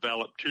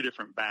develop two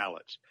different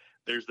ballots.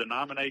 There's the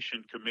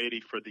nomination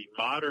committee for the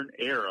modern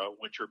era,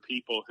 which are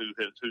people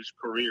whose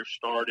career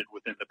started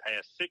within the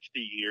past 60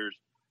 years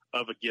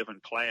of a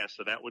given class.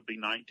 So that would be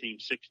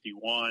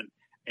 1961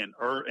 and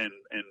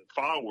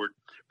forward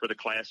for the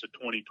class of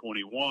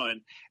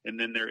 2021. And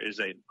then there is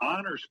an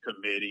honors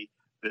committee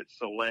that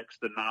selects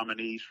the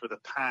nominees for the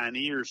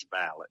Pioneers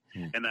ballot.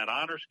 And that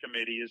honors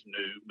committee is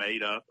new,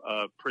 made up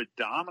of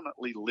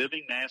predominantly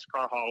living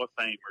NASCAR Hall of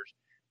Famers,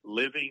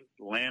 living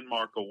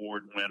Landmark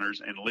Award winners,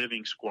 and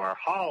living Squire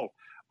Hall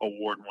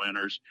Award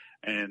winners.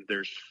 And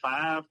there's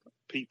 5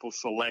 people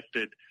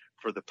selected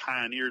for the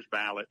Pioneers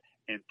ballot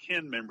and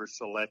 10 members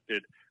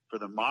selected for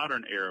the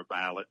modern era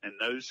ballot, and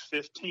those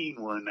 15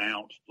 were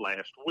announced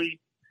last week.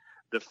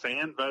 The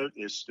fan vote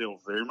is still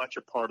very much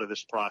a part of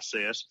this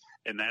process,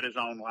 and that is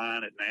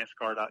online at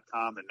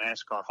NASCAR.com and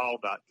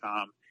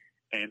NASCARHall.com.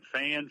 And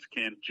fans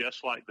can,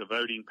 just like the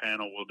voting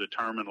panel will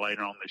determine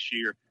later on this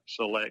year,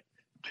 select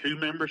 2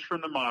 members from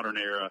the modern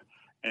era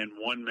and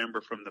 1 member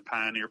from the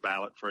Pioneer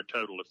ballot for a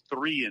total of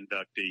 3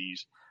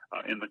 inductees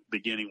in the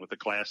beginning with the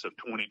class of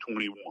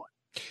 2021.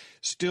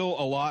 Still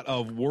a lot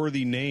of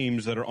worthy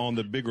names that are on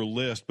the bigger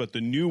list, but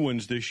the new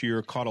ones this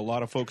year caught a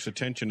lot of folks'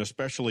 attention,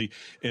 especially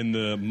in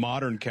the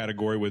modern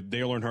category with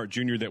Dale Earnhardt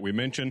Jr. that we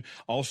mentioned,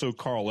 also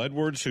Carl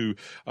Edwards, who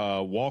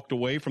walked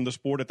away from the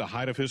sport at the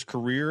height of his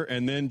career,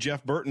 and then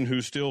Jeff Burton,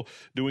 who's still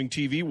doing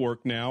TV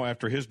work now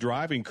after his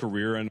driving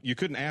career. And you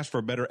couldn't ask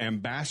for better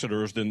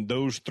ambassadors than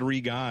those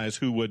 3 guys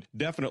who would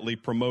definitely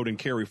promote and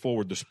carry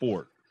forward the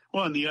sport.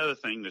 Well, and the other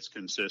thing that's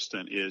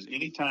consistent is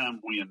anytime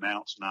we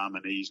announce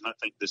nominees, and I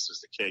think this is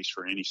the case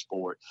for any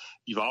sport,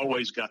 you've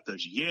always got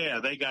those, yeah,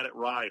 they got it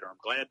right, or I'm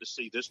glad to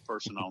see this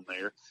person on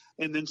there.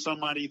 And then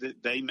somebody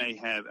that they may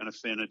have an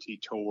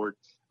affinity toward,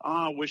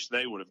 I wish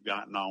they would have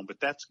gotten on. But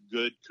that's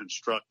good,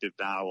 constructive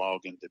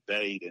dialogue and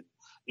debate. And,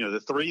 you know,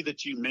 the 3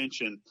 that you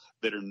mentioned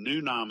that are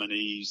new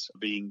nominees,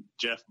 being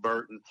Jeff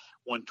Burton,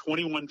 won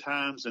 21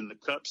 times in the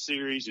Cup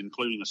Series,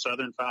 including a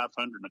Southern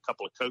 500 and a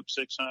couple of Coke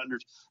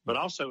 600s, but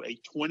also a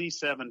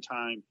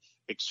 27-time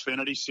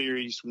Xfinity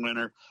Series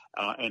winner.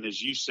 And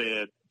as you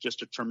said,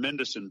 just a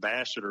tremendous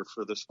ambassador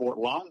for the sport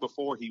long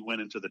before he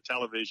went into the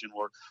television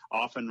work,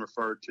 often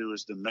referred to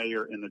as the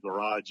mayor in the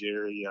garage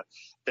area.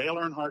 Dale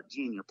Earnhardt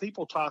Jr.,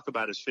 people talk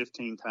about his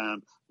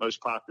 15-time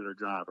most popular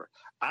driver.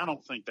 I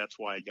don't think that's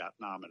why he got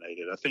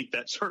nominated. I think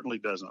that certainly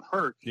doesn't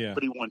hurt,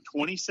 but he won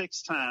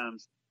 26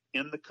 times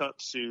in the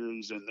Cup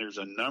Series, and there's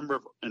a number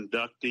of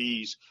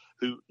inductees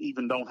who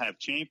even don't have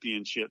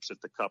championships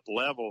at the Cup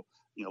level,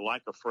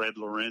 like a Fred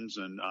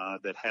Lorenzen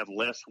that have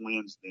less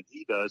wins than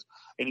he does.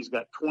 And he's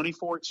got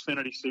 24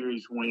 Xfinity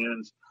Series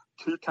wins,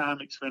 2-time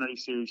Xfinity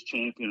Series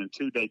champion, and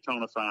 2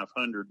 Daytona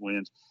 500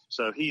 wins.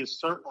 So he is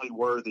certainly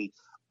worthy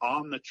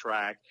on the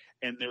track,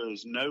 and there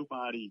is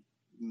nobody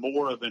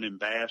more of an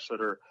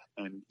ambassador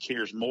and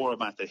cares more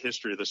about the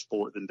history of the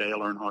sport than Dale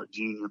Earnhardt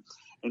Jr.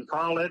 And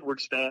Carl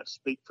Edwards' stats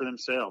speak for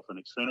themselves. An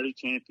Xfinity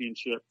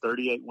championship,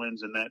 38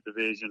 wins in that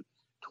division,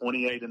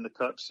 28 in the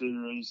Cup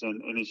Series,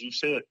 and as you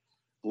said,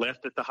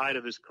 left at the height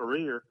of his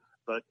career.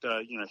 But,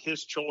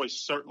 his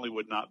choice certainly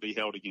would not be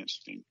held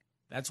against him.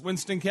 That's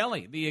Winston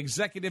Kelly, the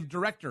executive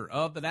director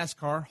of the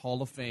NASCAR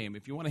Hall of Fame.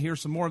 If you want to hear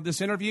some more of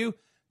this interview,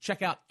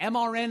 check out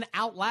MRN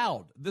Out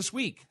Loud this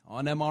week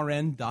on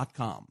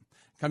MRN.com.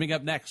 Coming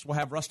up next, we'll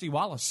have Rusty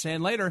Wallace,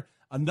 and later,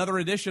 another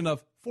edition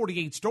of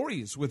 48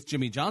 Stories with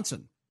Jimmy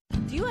Johnson.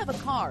 Do you have a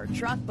car,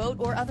 truck, boat,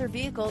 or other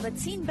vehicle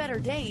that's seen better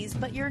days,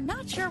 but you're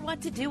not sure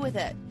what to do with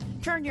it?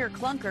 Turn your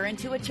clunker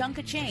into a chunk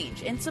of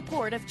change in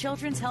support of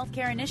children's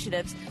healthcare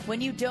initiatives when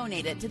you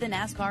donate it to the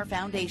NASCAR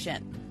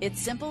Foundation. It's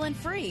simple and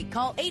free.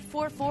 Call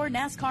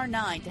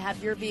 844-NASCAR-9 to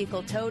have your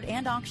vehicle towed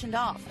and auctioned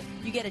off.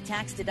 You get a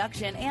tax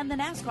deduction, and the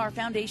NASCAR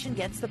Foundation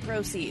gets the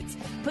proceeds.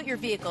 Put your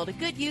vehicle to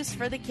good use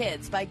for the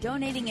kids by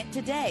donating it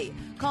today.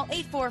 Call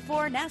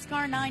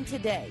 844-NASCAR-9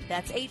 today.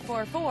 That's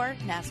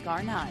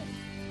 844-NASCAR-9.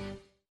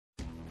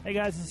 Hey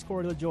guys, this is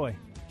Corey LaJoy.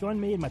 Join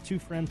me and my 2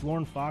 friends,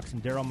 Lauren Fox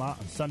and Daryl Mott,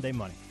 on Sunday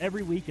Money.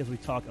 Every week as we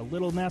talk a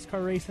little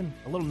NASCAR racing,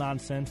 a little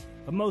nonsense,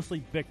 but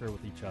mostly bicker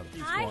with each other.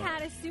 I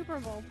had a Super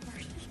Bowl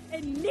party,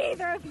 and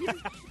neither of you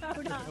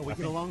showed up. We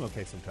get along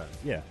okay sometimes.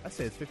 Yeah. I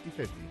say it's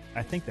 50-50.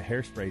 I think the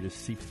hairspray just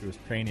seeps through his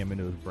cranium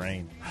into his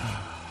brain.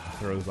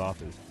 Throws off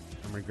his...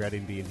 I'm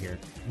regretting being here.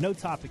 No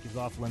topic is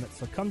off limits,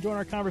 so come join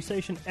our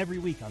conversation every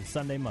week on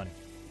Sunday Money.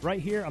 Right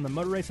here on the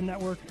Motor Racing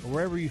Network or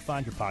wherever you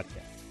find your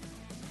podcast.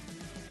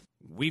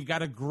 We've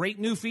got a great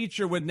new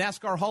feature with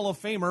NASCAR Hall of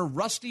Famer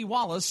Rusty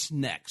Wallace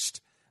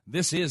next.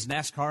 This is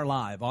NASCAR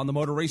Live on the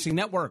Motor Racing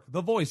Network,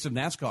 the voice of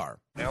NASCAR.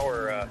 Now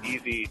we're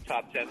easy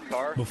top 10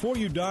 car. Before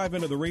you dive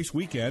into the race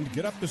weekend,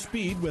 get up to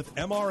speed with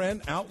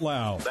MRN Out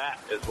Loud. That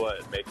is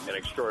what makes an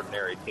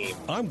extraordinary team.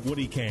 I'm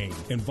Woody Kane,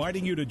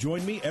 inviting you to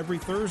join me every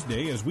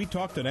Thursday as we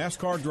talk to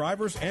NASCAR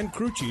drivers and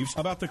crew chiefs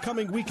about the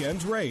coming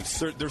weekend's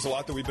race. There's a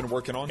lot that we've been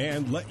working on.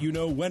 And let you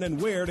know when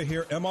and where to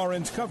hear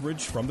MRN's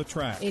coverage from the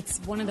track. It's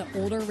one of the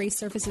older race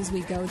surfaces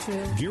we go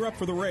to. Gear up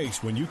for the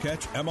race when you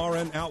catch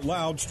MRN Out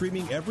Loud,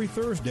 streaming every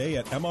Thursday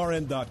at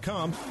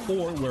MRN.com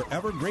or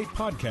wherever great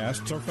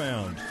podcasts are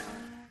found.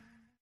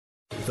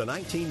 The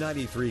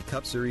 1993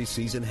 Cup Series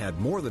season had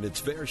more than its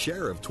fair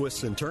share of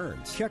twists and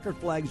turns. Checkered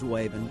flags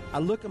waving. I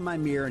look in my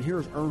mirror, and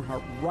here's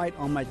Earnhardt right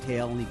on my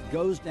tail, and he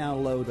goes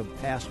down low to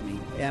pass me.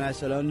 And I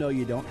said, oh, no,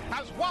 you don't.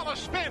 As Wallace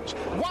spins,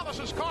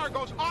 Wallace's car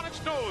goes on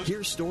its nose.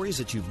 Here's stories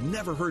that you've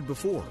never heard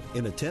before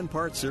in a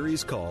 10-part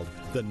series called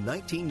The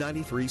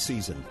 1993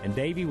 Season. And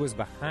Davey was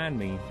behind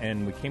me,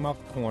 and we came off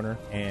the corner,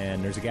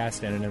 and there's a guy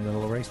standing in the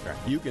middle of the racetrack.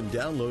 You can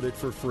download it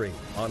for free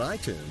on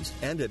iTunes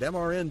and at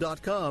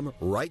MRN.com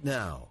right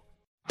now.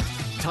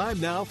 Time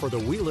now for the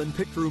Wheelin'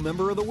 Pit Crew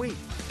Member of the Week.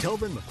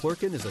 Kelvin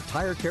McClurkin is a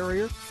tire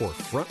carrier for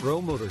Front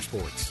Row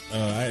Motorsports.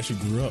 I actually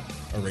grew up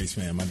a race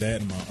fan. My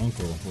dad and my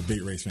uncle were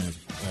big race fans.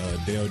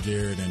 Dale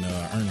Jarrett and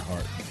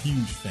Earnhardt,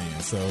 huge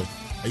fans. So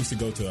I used to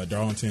go to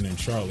Darlington and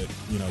Charlotte,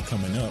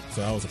 coming up.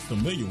 So I was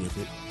familiar with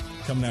it.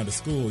 Coming out of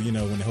school, when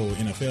the whole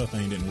NFL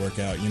thing didn't work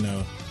out,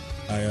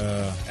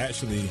 I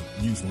actually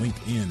used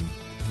LinkedIn,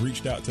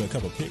 reached out to a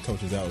couple of pit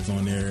coaches that was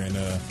on there, and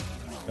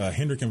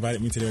Hendrick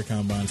invited me to their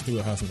combine,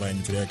 Stewart House invited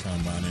me to their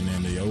combine, and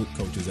then the old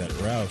coaches at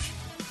Roush,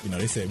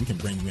 they said, we can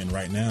bring you in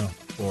right now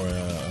for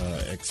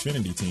a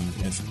Xfinity team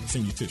and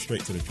send you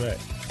straight to the track.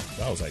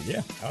 So I was like,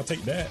 yeah, I'll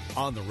take that.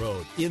 On the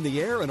road, in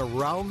the air, and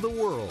around the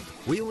world,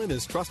 Wheelin'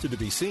 is trusted to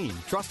be seen,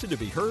 trusted to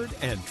be heard,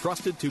 and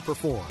trusted to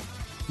perform.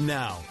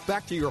 Now,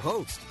 back to your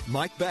host,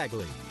 Mike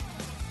Bagley.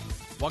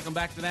 Welcome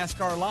back to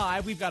NASCAR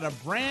Live. We've got a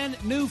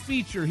brand new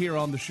feature here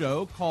on the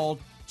show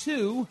called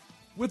 2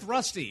 with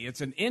Rusty. It's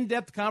an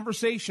in-depth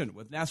conversation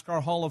with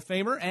NASCAR Hall of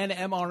Famer and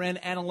MRN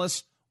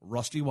analyst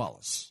Rusty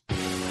Wallace.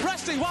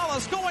 Rusty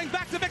Wallace going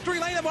back to victory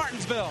lane at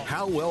Martinsville.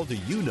 How well do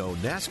you know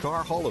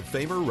NASCAR Hall of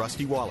Famer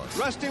Rusty Wallace?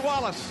 Rusty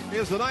Wallace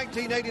is the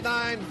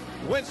 1989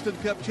 Winston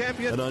Cup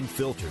champion. An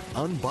unfiltered,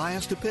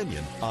 unbiased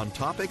opinion on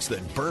topics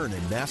that burn in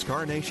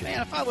NASCAR Nation.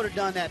 Man, if I would have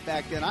done that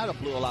back then, I'd have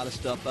blew a lot of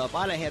stuff up.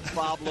 I'd have had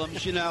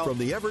problems, From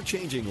the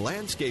ever-changing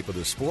landscape of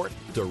the sport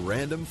to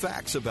random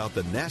facts about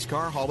the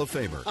NASCAR Hall of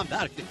Famer. I'm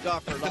not a good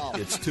talker at all.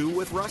 It's 2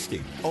 with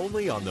Rusty,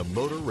 only on the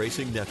Motor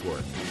Racing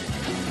Network.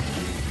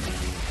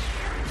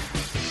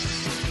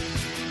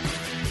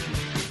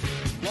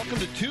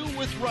 Welcome to Two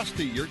with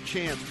Rusty, your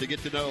chance to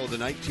get to know the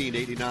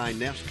 1989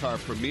 NASCAR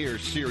Premier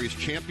Series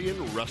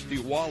champion, Rusty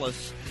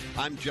Wallace.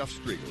 I'm Jeff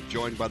Striegel,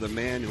 joined by the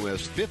man who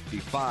has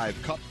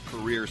 55 Cup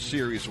Career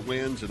Series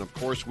wins, and of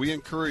course, we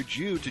encourage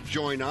you to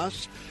join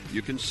us.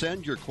 You can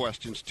send your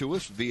questions to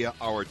us via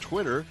our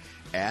Twitter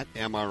at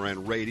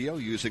MRN Radio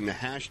using the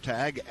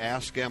hashtag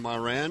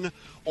AskMRN,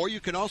 or you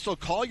can also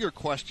call your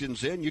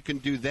questions in. You can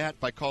do that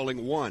by calling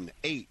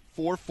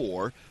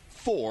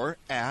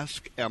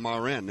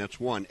 1-844-4ASK-MRN. That's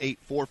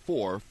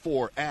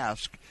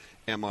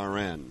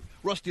 1-844-4ASK-MRN.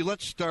 Rusty,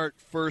 let's start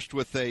first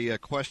with a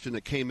question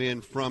that came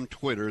in from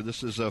Twitter.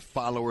 This is a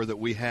follower that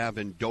we have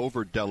in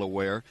Dover,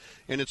 Delaware,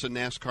 and it's a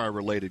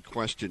NASCAR-related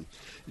question.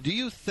 Do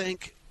you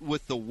think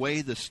with the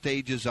way the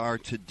stages are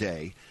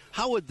today,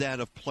 how would that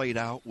have played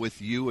out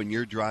with you and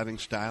your driving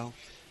style?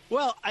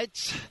 Well,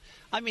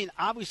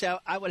 obviously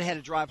I would have had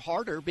to drive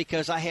harder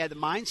because I had the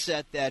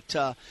mindset that,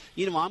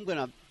 I'm going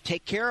to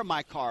take care of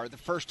my car the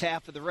first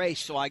half of the race,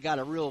 so I got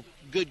a real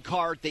good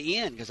car at the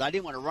end because I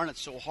didn't want to run it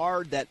so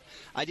hard that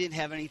I didn't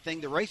have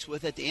anything to race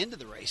with at the end of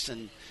the race.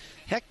 And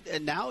heck,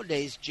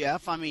 nowadays,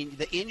 Jeff,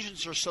 the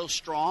engines are so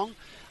strong.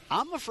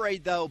 I'm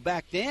afraid, though,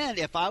 back then,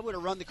 if I would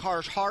have run the car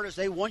as hard as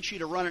they want you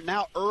to run it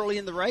now early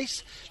in the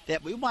race,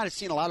 that we might have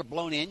seen a lot of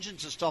blown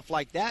engines and stuff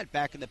like that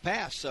back in the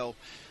past. So,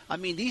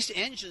 these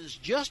engines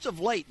just of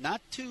late,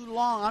 not too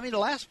long, the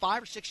last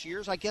 5 or 6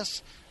 years, I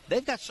guess,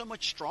 they've got so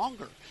much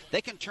stronger.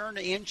 They can turn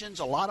the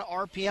engines a lot of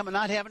RPM and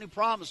not have any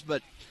problems.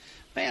 But,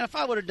 man, if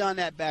I would have done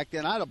that back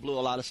then, I'd have blew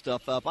a lot of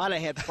stuff up. I'd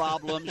have had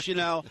problems,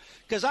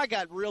 because I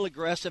got real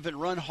aggressive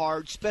and run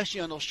hard,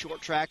 especially on those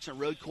short tracks and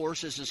road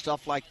courses and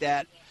stuff like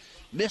that.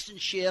 Missing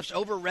shifts,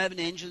 over-revving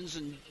engines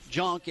and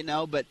junk,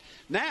 But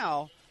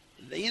now,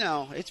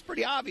 it's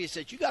pretty obvious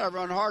that you got to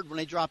run hard when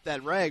they drop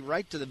that rag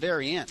right to the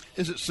very end.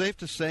 Is it safe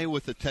to say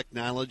with the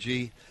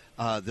technology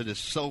that is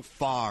so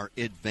far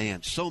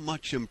advanced, so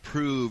much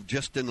improved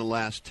just in the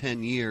last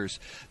 10 years,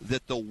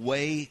 that the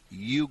way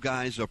you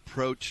guys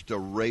approached a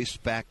race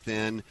back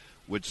then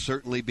would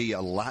certainly be a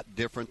lot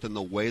different than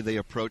the way they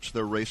approach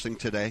their racing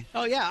today?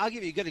 Oh, yeah. I'll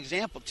give you a good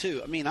example,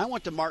 too. I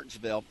went to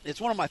Martinsville. It's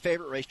one of my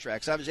favorite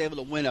racetracks. I was able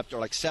to win up there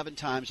like 7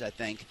 times, I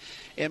think.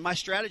 And my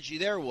strategy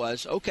there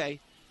was, okay,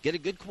 get a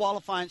good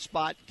qualifying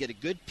spot, get a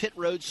good pit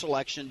road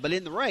selection, but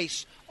in the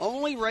race,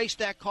 only race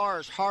that car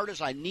as hard as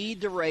I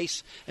need to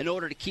race in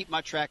order to keep my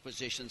track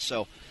position.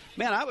 So,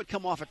 man, I would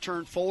come off a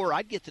turn 4,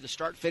 I'd get to the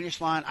start-finish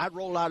line, I'd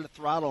roll out of the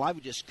throttle, I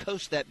would just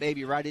coast that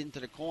baby right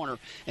into the corner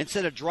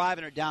instead of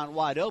driving it down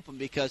wide open,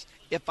 because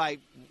if I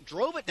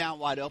drove it down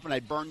wide open,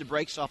 I'd burn the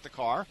brakes off the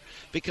car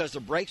because the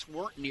brakes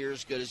weren't near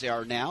as good as they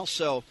are now.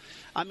 So,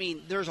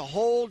 there's a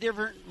whole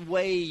different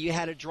way you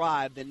had to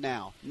drive than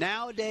now.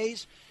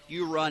 Nowadays,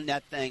 you run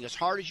that thing as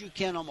hard as you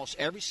can almost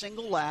every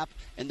single lap,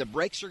 and the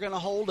brakes are going to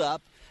hold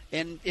up.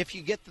 And if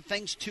you get the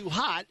things too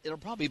hot, it'll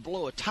probably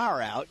blow a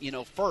tire out,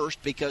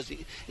 first because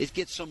it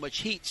gets so much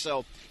heat.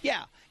 So,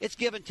 yeah, it's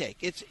give and take.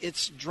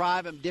 It's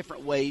driving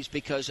different ways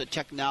because the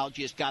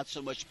technology has got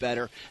so much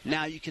better.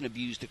 Now you can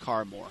abuse the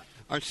car more.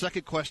 Our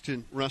second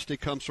question, Rusty,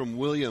 comes from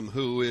William,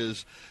 who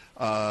is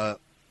a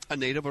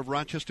native of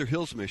Rochester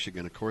Hills,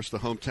 Michigan, of course, the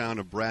hometown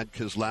of Brad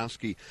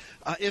Keselowski.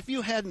 If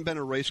you hadn't been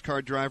a race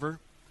car driver,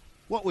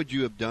 what would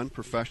you have done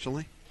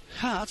professionally?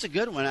 That's a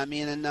good one.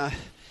 It'd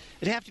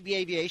have to be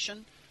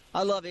aviation.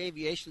 I love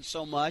aviation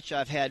so much.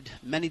 I've had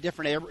many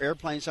different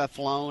airplanes I've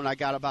flown. I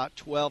got about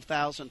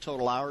 12,000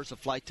 total hours of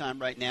flight time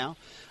right now.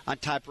 I'm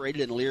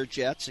type-rated in Lear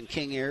jets and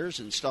King Airs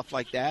and stuff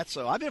like that.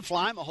 So I've been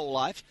flying my whole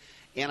life,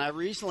 and I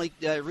recently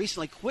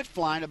quit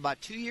flying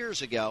about 2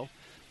 years ago.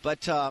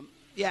 But,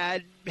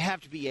 it'd have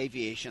to be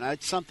aviation.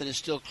 It's something that's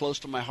still close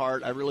to my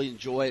heart. I really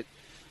enjoy it.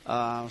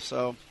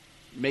 So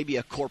maybe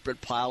a corporate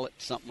pilot,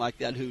 something like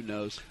that. Who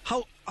knows?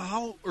 How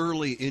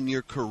early in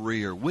your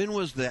career, when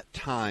was that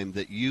time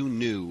that you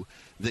knew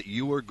that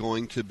you were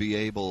going to be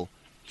able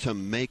to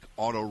make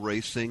auto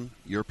racing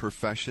your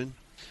profession?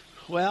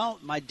 Well,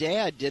 my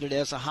dad did it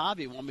as a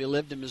hobby when we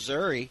lived in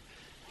Missouri,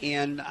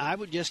 and I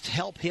would just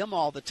help him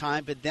all the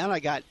time. But then I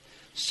got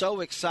so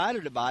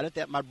excited about it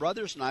that my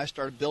brothers and I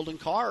started building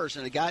cars,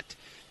 and it got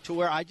to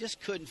where I just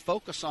couldn't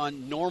focus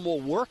on normal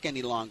work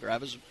any longer. I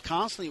was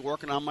constantly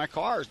working on my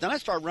cars. Then I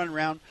started running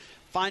around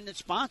finding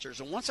sponsors.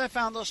 And once I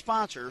found those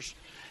sponsors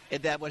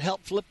that would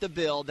help flip the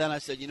bill, then I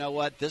said, you know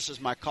what, this is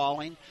my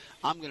calling.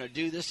 I'm going to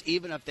do this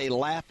even if they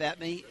laugh at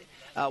me.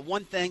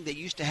 One thing that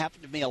used to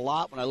happen to me a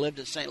lot when I lived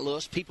in St.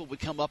 Louis, people would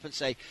come up and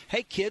say,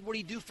 hey, kid, what do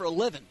you do for a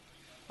living?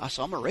 I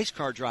said, I'm a race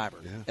car driver.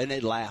 Yeah. And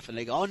they'd laugh, and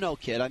they go, oh, no,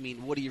 kid,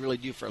 what do you really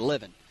do for a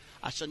living?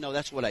 I said, no,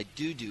 that's what I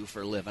do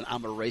for a living.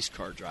 I'm a race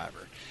car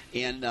driver.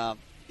 And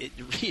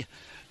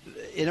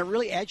it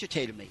really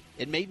agitated me.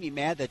 It made me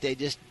mad that they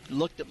just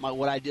looked at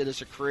what I did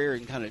as a career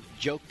and kind of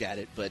joked at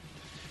it. But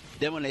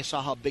then when they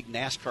saw how big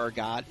NASCAR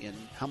got and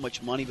how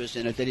much money was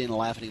in it, they didn't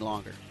laugh any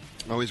longer.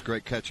 Always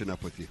great catching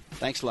up with you.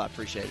 Thanks a lot.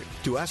 Appreciate it.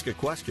 To ask a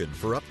question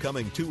for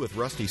upcoming Two with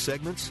Rusty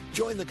segments,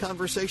 join the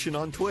conversation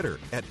on Twitter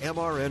at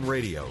MRN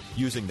Radio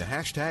using the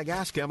hashtag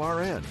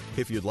AskMRN.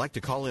 If you'd like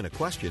to call in a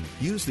question,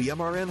 use the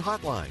MRN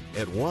hotline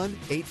at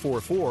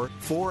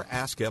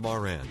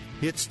 1-844-4ASK-MRN.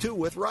 It's Two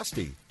with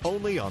Rusty,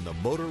 only on the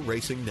Motor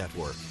Racing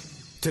Network.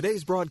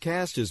 Today's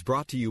broadcast is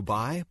brought to you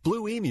by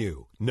Blue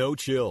Emu. No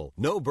chill,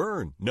 no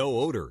burn, no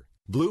odor.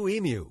 Blue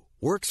Emu.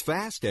 Works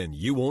fast and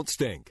you won't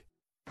stink.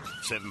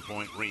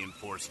 7-point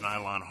reinforced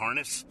nylon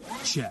harness?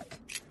 Check.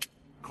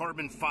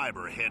 Carbon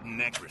fiber head and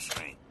neck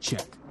restraint?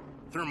 Check.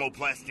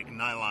 Thermoplastic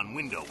nylon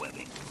window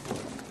webbing?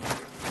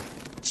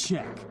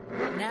 Check.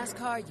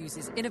 NASCAR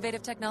uses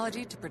innovative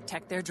technology to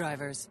protect their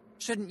drivers.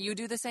 Shouldn't you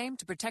do the same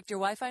to protect your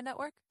Wi-Fi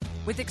network?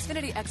 With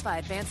Xfinity XFi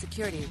Advanced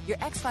Security, your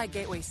XFi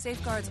gateway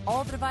safeguards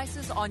all the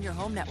devices on your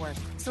home network.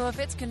 So if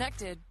it's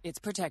connected, it's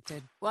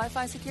protected.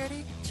 Wi-Fi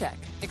security? Check.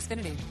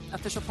 Xfinity,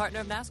 official partner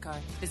of NASCAR.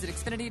 Visit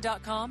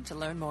Xfinity.com to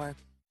learn more.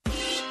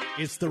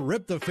 It's the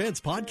Rip the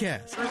Fence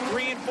podcast.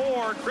 3 and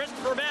 4,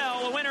 Christopher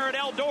Bell, a winner at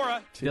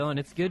Eldora. Dylan,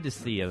 it's good to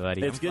see you,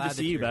 buddy. It's good to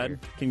see you, bud.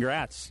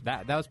 Congrats.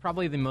 That was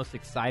probably the most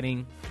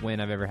exciting win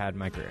I've ever had in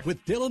my career.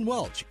 With Dylan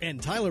Welch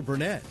and Tyler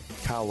Burnett.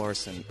 Kyle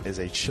Larson is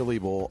a Chili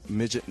Bowl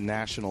Midget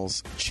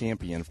Nationals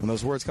champion. When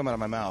those words come out of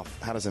my mouth,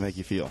 how does it make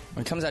you feel?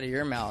 When it comes out of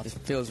your mouth, it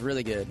feels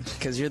really good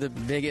because you're the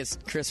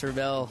biggest Christopher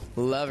Bell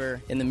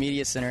lover in the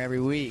media center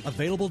every week.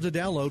 Available to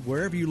download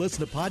wherever you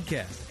listen to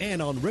podcasts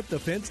and on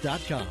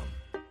ripthefence.com.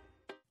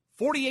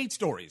 48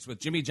 Stories with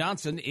Jimmy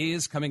Johnson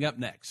is coming up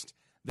next.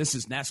 This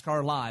is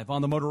NASCAR Live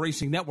on the Motor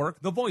Racing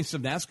Network, the voice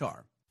of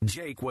NASCAR.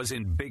 Jake was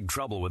in big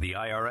trouble with the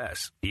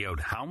IRS. He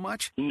owed how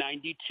much?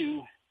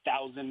 $92,000.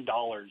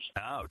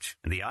 Ouch.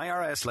 The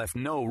IRS left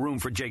no room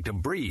for Jake to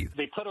breathe.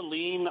 They put a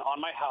lien on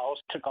my house,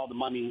 took all the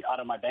money out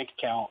of my bank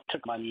account,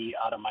 took money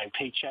out of my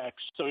paychecks.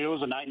 So it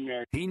was a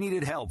nightmare. He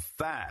needed help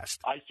fast.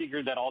 I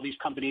figured that all these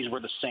companies were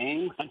the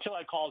same until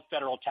I called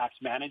Federal Tax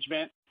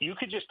Management. You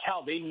could just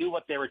tell they knew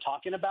what they were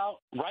talking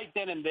about. Right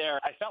then and there,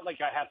 I felt like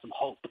I had some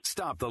hope.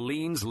 Stop the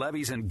liens,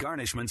 levies, and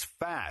garnishments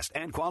fast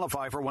and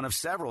qualify for one of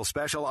several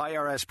special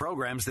IRS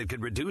programs that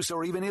could reduce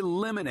or even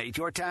eliminate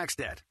your tax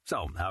debt.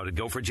 So, how'd it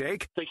go for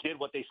Jake? They did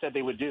what they said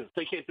they would do.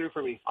 They came through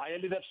for me. I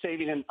ended up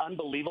saving an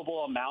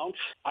unbelievable amount.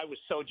 I was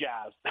so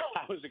jazzed.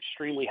 I was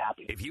extremely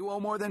happy. If you owe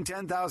more than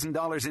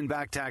 $10,000 in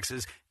back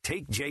taxes,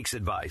 take Jake's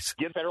advice.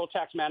 Give Federal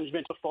Tax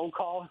Management a phone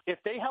call. If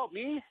they help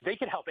me, they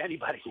can help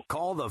anybody.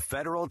 Call the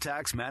Federal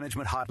Tax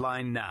Management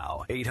Hotline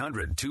now.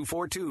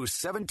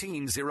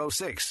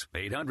 800-242-1706.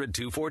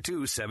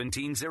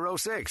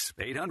 800-242-1706.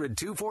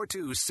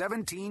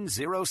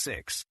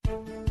 800-242-1706.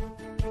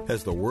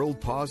 As the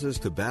world pauses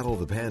to battle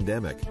the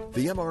pandemic,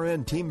 the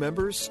MRN team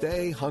members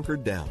stay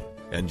hunkered down.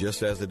 And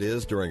just as it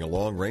is during a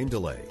long rain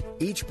delay,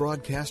 each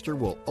broadcaster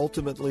will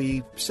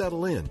ultimately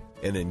settle in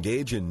and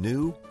engage in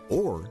new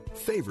or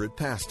favorite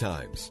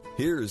pastimes.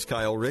 Here's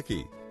Kyle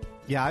Rickey.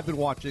 Yeah, I've been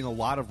watching a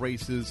lot of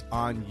races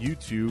on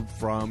YouTube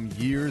from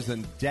years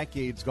and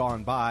decades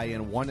gone by,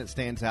 and one that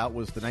stands out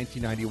was the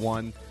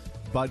 1991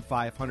 Bud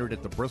 500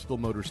 at the Bristol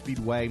Motor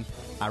Speedway.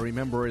 I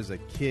remember as a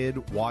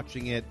kid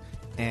watching it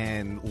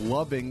and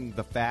loving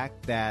the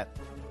fact that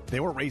they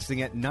were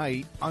racing at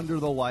night under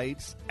the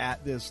lights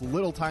at this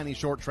little tiny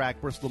short track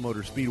Bristol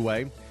Motor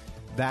Speedway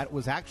that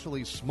was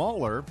actually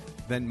smaller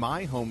than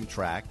my home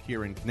track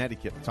here in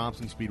Connecticut,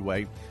 Thompson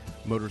Speedway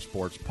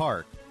Motorsports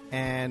Park.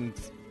 And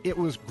it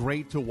was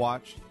great to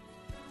watch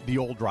the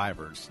old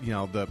drivers, you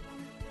know, the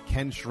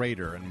Ken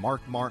Schrader and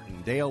Mark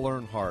Martin, Dale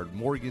Earnhardt,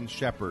 Morgan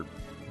Shepherd,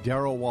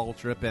 Darrell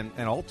Waltrip, and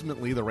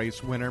ultimately the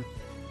race winner,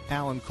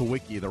 Alan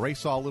Kowicki. The race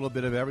saw a little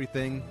bit of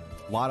everything.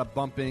 A lot of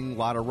bumping, a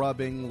lot of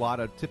rubbing, a lot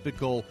of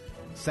typical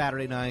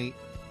Saturday night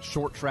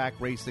short track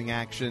racing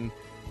action.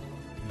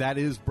 That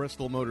is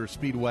Bristol Motor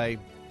Speedway,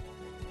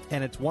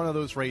 and it's one of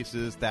those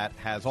races that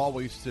has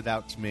always stood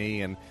out to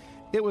me, and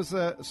it was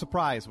a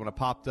surprise when it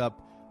popped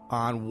up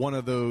on one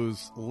of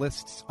those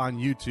lists on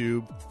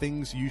YouTube,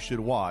 things you should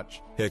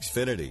watch.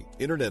 Xfinity,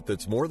 internet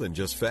that's more than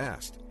just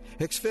fast.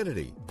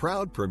 Xfinity,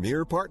 proud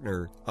premier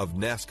partner of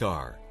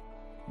NASCAR.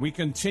 We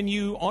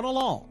continue on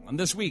along on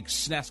this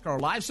week's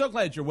NASCAR Live. So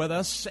glad you're with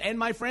us. And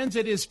my friends,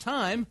 it is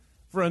time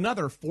for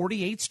another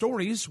 48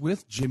 Stories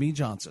with Jimmy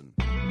Johnson.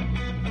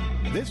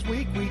 This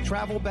week, we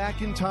travel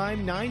back in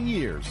time 9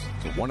 years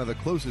to one of the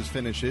closest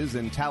finishes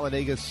in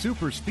Talladega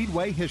Super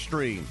Speedway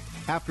history.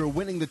 After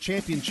winning the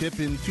championship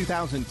in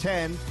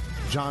 2010,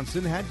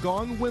 Johnson had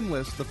gone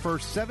winless the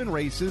first 7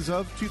 races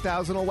of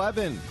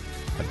 2011.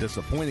 A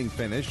disappointing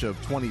finish of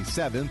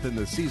 27th in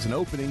the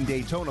season-opening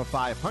Daytona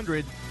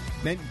 500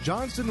 meant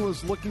Johnson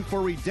was looking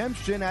for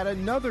redemption at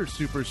another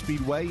super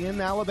speedway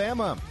in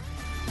Alabama.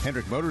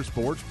 Hendrick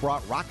Motorsports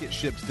brought rocket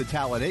ships to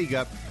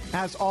Talladega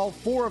as all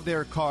 4 of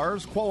their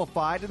cars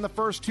qualified in the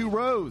first 2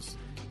 rows.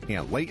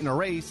 And late in the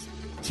race,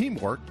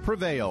 teamwork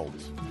prevailed.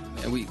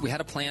 We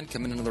had a plan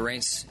coming into the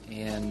race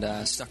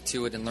and stuck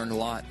to it and learned a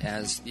lot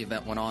as the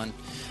event went on.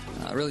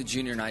 Really,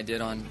 Junior and I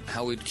did on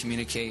how we'd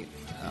communicate,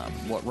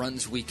 what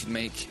runs we could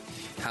make,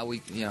 how we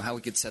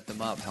could set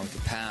them up, how we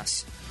could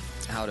pass.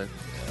 how to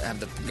have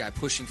the guy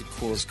pushing could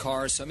cool his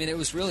car. So, I mean, it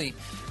was really,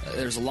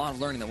 there's a lot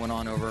of learning that went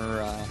on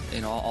over,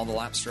 all the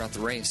laps throughout the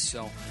race.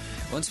 So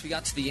once we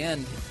got to the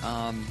end,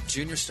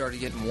 Junior started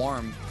getting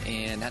warm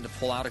and had to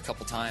pull out a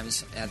couple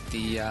times at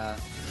the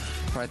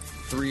probably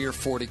 3 or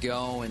 4 to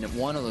go. And at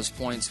one of those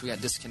points, we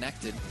got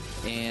disconnected.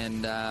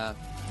 And a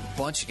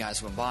bunch of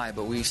guys went by,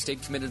 but we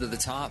stayed committed to the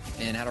top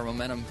and had our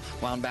momentum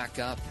wound back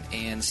up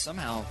and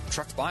somehow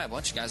trucked by a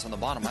bunch of guys on the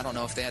bottom. I don't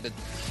know if they had to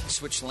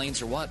switch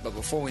lanes or what, but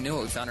before we knew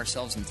it, we found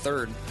ourselves in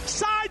third.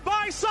 Side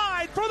by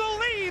side for the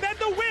lead and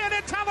the win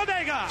at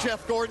Talladega.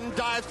 Jeff Gordon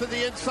dives to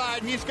the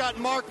inside. He's got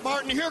Mark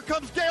Martin. Here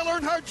comes Dale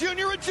Earnhardt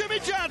Jr. and Jimmy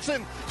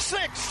Johnson.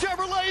 6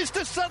 Chevrolets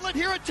to settle it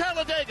here at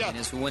Talladega. And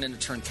as we went into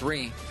turn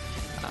 3,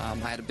 I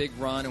had a big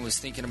run and was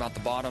thinking about the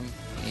bottom,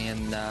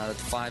 and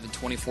 5 and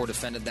 24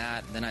 defended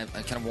that. And then I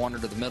kind of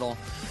wandered to the middle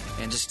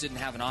and just didn't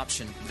have an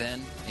option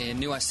then, and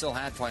knew I still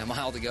had probably a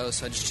mile to go,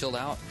 so I just chilled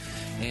out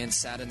and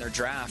sat in their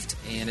draft.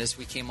 And as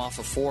we came off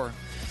of 4,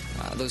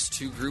 those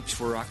 2 groups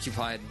were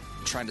occupied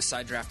trying to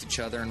side draft each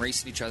other and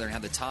race at each other and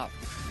had the top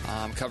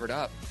covered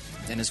up.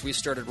 And as we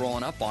started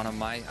rolling up on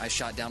them, I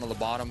shot down to the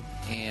bottom,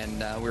 and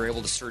we were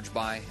able to surge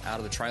by out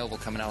of the tri-oval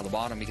coming out of the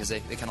bottom because they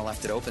kind of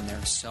left it open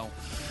there. So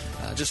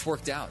just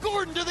worked out.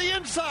 Gordon to the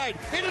inside.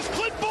 It is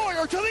Clint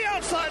Boyer to the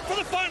outside for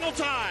the final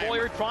time.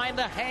 Boyer trying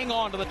to hang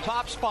on to the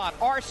top spot.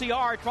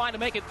 RCR trying to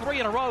make it 3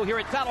 in a row here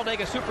at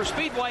Talladega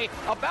Superspeedway.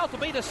 About to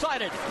be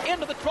decided.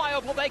 Into the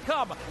tri-oval they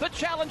come. The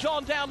challenge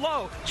on down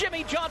low.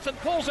 Jimmy Johnson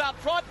pulls out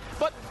front,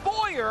 but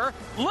Boyer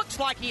looks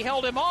like he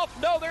held him off.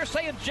 No, they're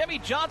saying Jimmy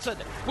Johnson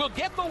will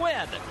get the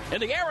win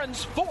in the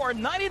Aaron's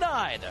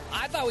 499.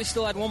 I thought we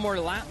still had one more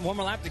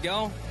lap to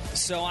go,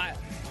 so I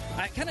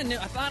kind of knew.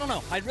 I don't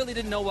know. I really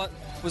didn't know what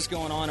was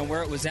going on and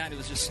where it was at. It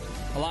was just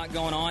a lot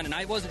going on, and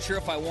I wasn't sure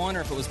if I won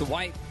or if it was the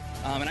white.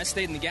 And I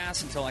stayed in the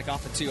gas until like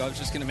off of 2. I was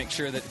just going to make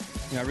sure that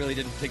I really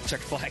didn't take check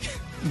flag.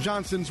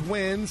 Johnson's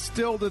win,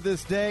 still to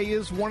this day,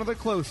 is one of the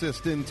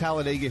closest in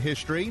Talladega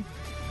history.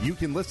 You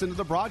can listen to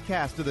the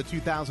broadcast of the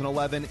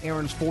 2011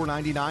 Aaron's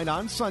 499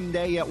 on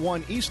Sunday at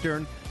 1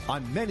 Eastern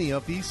on many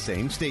of these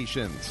same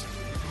stations.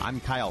 I'm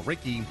Kyle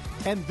Rickey,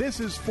 and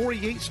this is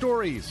 48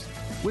 Stories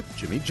with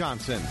Jimmy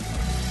Johnson.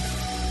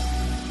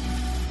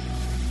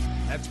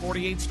 That's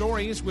 48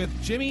 Stories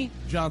with Jimmy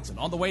Johnson.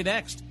 On the way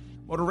next,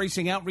 Motor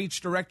Racing Outreach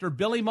Director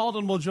Billy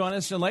Malden will join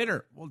us, and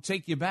later we'll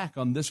take you back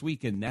on This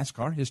Week in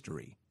NASCAR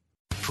History.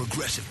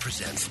 Progressive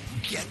presents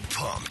Get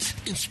Pumped.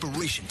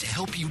 Inspiration to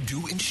help you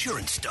do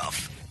insurance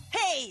stuff.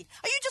 Hey,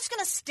 are you just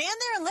going to stand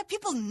there and let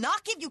people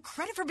not give you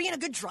credit for being a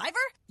good driver?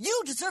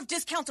 You deserve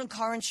discounts on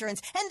car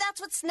insurance, and that's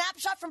what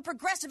Snapshot from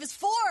Progressive is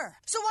for.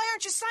 So why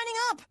aren't you signing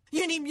up?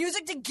 You need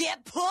music to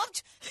get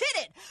pumped?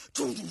 Hit it!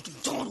 Drum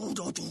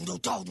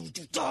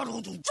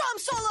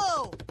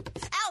solo!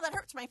 Ow, that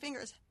hurts my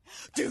fingers.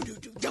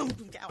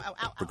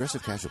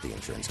 Progressive Casualty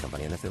Insurance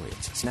Company and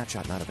Affiliates.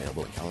 Snapshot not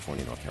available in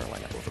California, North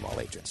Carolina, or from all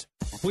agents.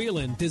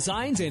 Whelen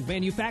designs and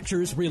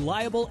manufactures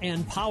reliable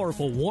and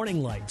powerful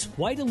warning lights,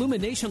 white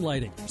illumination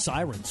lighting,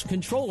 sirens,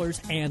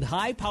 controllers, and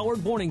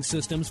high-powered warning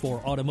systems for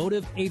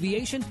automotive,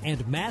 aviation,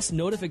 and mass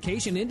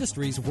notification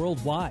industries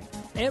worldwide.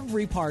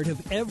 Every part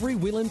of every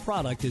Whelen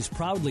product is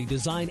proudly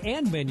designed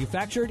and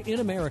manufactured in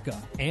America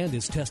and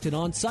is tested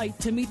on site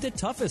to meet the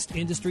toughest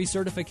industry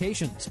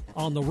certifications.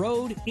 On the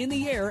road, in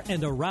the air,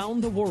 and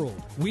around the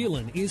world,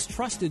 Whelen is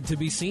trusted to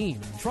be seen,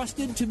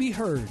 trusted to be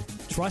heard,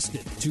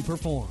 trusted to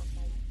perform.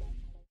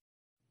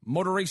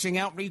 Motor Racing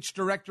Outreach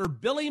Director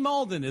Billy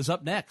Malden is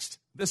up next.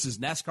 This is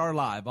NASCAR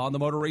Live on the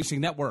Motor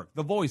Racing Network,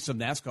 the voice of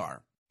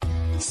NASCAR.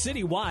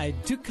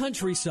 Citywide to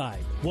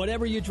countryside.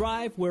 Whatever you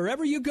drive,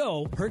 wherever you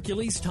go,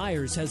 Hercules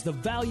Tires has the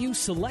value,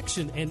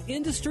 selection, and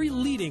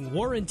industry-leading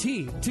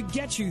warranty to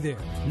get you there,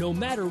 no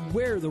matter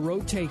where the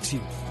road takes you.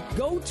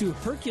 Go to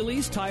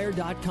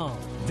HerculesTire.com.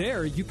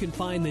 There you can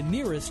find the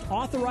nearest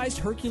authorized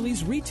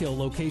Hercules retail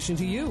location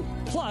to you.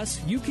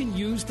 Plus, you can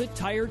use the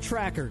Tire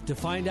Tracker to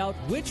find out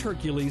which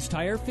Hercules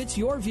tire fits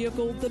your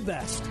vehicle the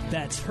best.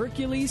 That's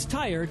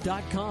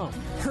HerculesTire.com.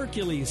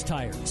 Hercules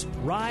Tires.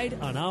 Ride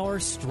on our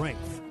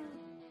strength.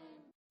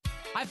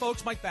 Hi,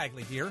 folks. Mike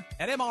Bagley here.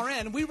 At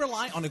MRN, we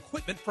rely on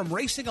equipment from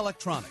Racing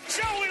Electronics.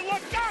 Joey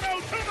Logano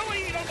to the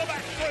lead on the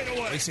back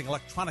straightaway. Racing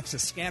Electronics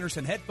has scanners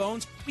and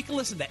headphones. We can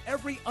listen to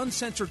every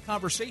uncensored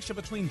conversation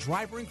between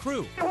driver and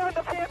crew. You won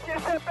the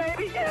championship,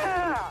 baby,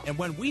 yeah! And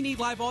when we need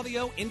live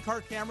audio,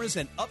 in-car cameras,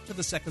 and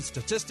up-to-the-second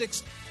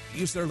statistics, we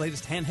use their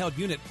latest handheld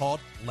unit called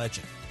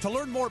Legend. To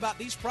learn more about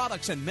these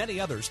products and many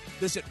others,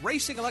 visit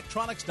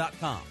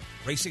RacingElectronics.com.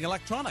 Racing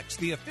Electronics,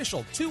 the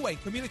official two-way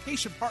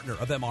communication partner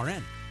of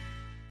MRN.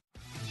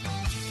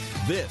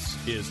 This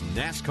is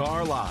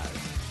NASCAR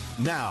Live.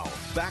 Now,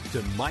 back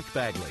to Mike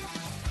Bagley.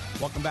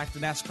 Welcome back to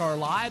NASCAR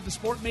Live. The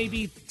sport may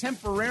be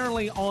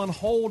temporarily on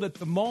hold at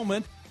the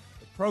moment.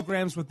 The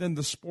programs within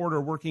the sport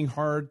are working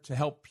hard to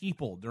help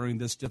people during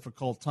this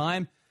difficult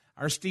time.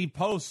 Our Steve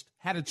Post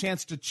had a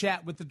chance to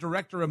chat with the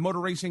director of Motor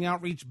Racing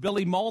Outreach,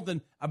 Billy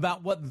Malden,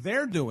 about what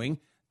they're doing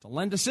to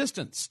lend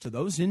assistance to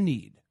those in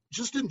need.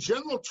 just in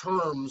general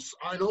terms,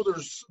 I know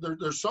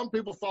there's some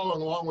people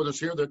following along with us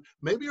here that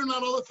maybe you're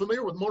not all that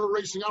familiar with Motor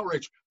Racing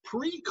Outreach.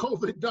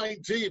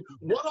 Pre-COVID-19,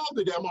 what all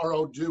did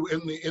MRO do in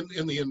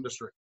the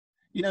industry?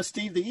 You know,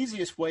 Steve, the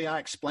easiest way I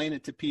explain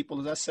it to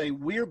people is I say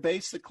we're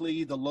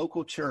basically the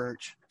local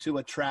church to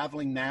a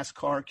traveling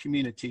NASCAR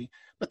community,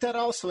 but that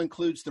also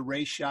includes the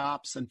race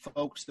shops and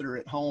folks that are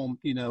at home,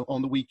 you know,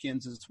 on the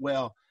weekends as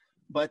well.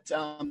 But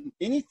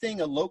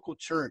anything a local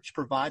church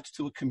provides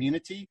to a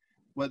community,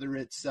 whether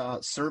it's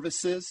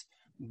services,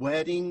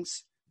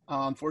 weddings,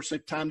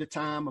 unfortunately, time to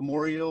time,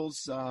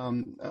 memorials,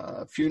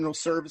 funeral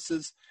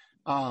services,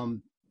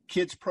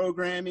 kids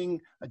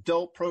programming,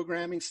 adult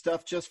programming,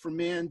 stuff just for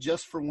men,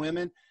 just for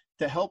women,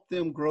 to help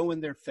them grow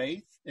in their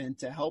faith and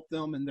to help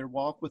them in their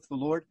walk with the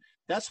Lord.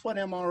 That's what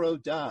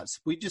MRO does.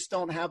 We just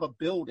don't have a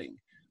building.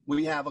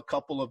 We have a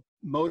couple of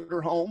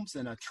motor homes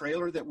and a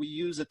trailer that we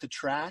use at the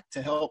track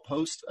to help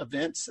host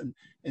events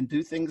and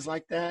do things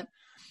like that.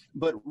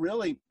 But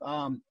really,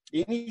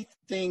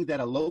 anything that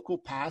a local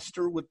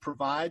pastor would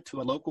provide to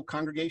a local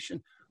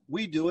congregation,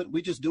 we do it.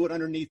 We just do it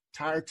underneath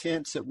tire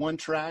tents at one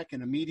track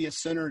and a media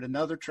center at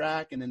another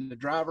track and then the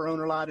driver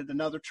owner lot at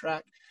another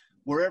track.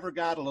 Wherever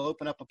God will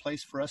open up a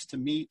place for us to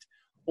meet,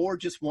 or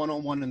just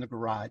one-on-one in the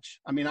garage.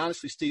 I mean,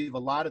 honestly, Steve, a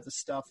lot of the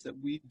stuff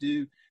that we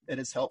do that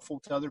is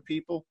helpful to other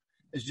people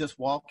is just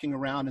walking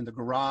around in the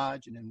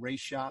garage and in race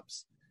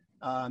shops,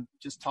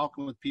 just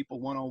talking with people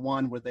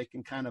one-on-one where they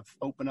can kind of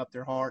open up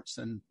their hearts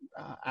and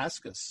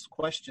ask us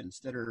questions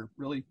that are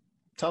really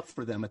tough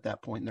for them at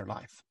that point in their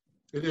life.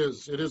 It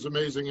is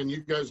amazing, and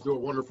you guys do a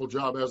wonderful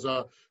job as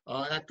a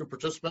active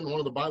participant in one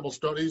of the Bible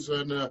studies,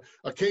 and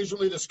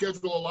occasionally the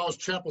schedule allows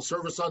chapel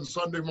service on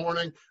Sunday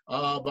morning,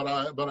 but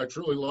I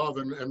truly love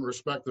and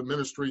respect the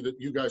ministry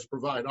that you guys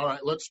provide. All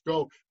right, let's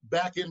go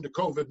back into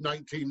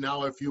COVID-19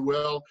 now, if you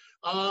will.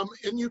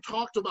 And you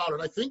talked about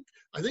it. I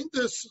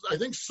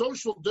think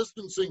social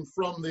distancing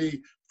from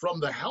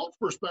the health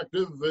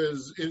perspective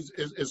is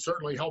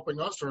certainly helping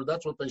us, or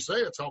that's what they say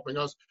it's helping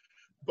us.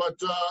 But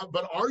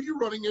are you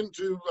running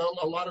into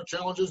a lot of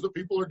challenges that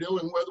people are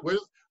dealing with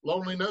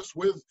loneliness,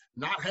 with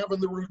not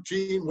having the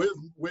routine,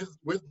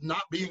 with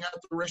not being at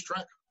the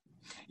racetrack?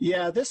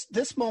 Yeah,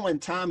 this moment in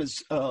time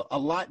is a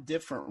lot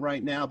different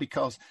right now,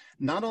 because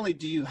not only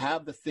do you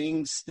have the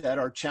things that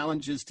are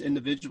challenges to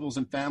individuals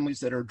and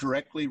families that are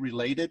directly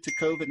related to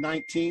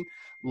COVID-19,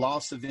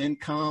 loss of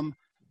income,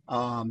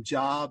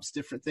 jobs,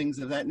 different things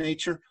of that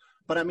nature.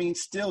 But I mean,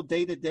 still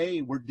day to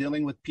day, we're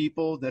dealing with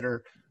people that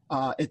are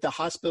at the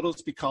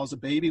hospitals because a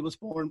baby was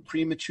born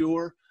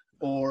premature,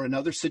 or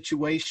another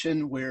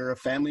situation where a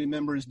family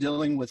member is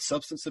dealing with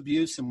substance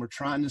abuse and we're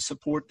trying to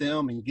support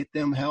them and get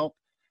them help.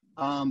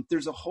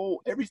 There's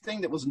everything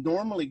that was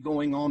normally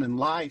going on in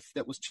life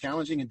that was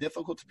challenging and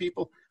difficult to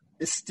people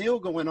is still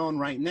going on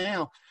right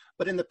now.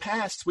 But in the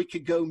past, we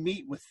could go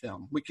meet with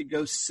them. We could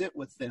go sit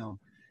with them.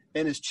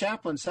 And as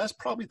chaplains, that's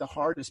probably the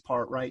hardest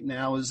part right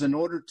now, is in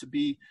order to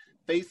be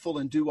faithful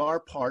and do our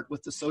part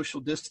with the social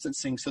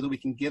distancing so that we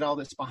can get all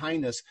this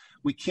behind us,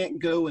 we can't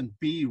go and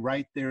be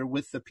right there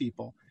with the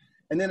people.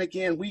 And then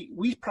again,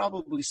 we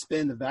probably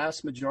spend the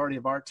vast majority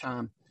of our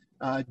time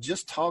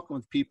just talking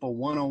with people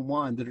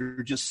one-on-one that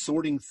are just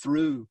sorting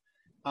through,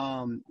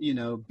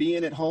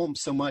 being at home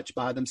so much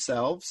by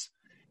themselves,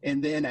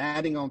 and then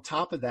adding on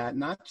top of that,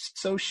 not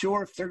so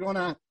sure if they're going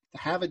to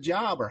have a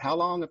job or how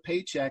long a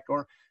paycheck,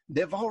 or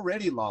they've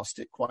already lost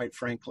it, quite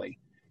frankly.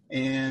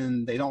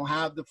 And they don't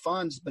have the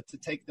funds, but to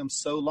take them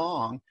so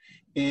long,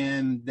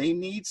 and they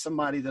need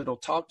somebody that'll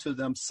talk to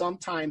them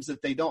sometimes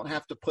that they don't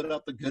have to put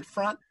up the good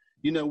front.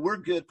 You know, we're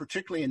good,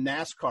 particularly in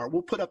NASCAR.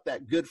 We'll put up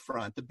that good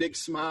front, the big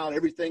smile,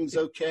 everything's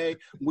okay.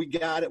 We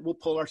got it. We'll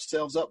pull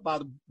ourselves up by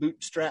the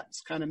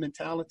bootstraps kind of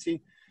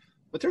mentality.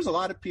 But there's a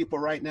lot of people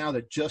right now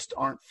that just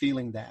aren't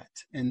feeling that,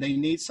 and they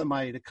need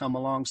somebody to come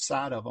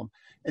alongside of them.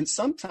 And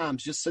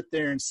sometimes just sit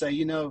there and say,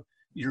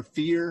 your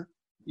fear,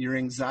 your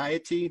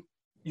anxiety,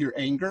 your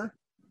anger,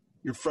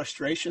 your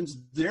frustrations,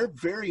 they're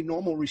very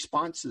normal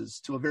responses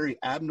to a very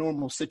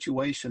abnormal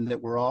situation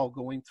that we're all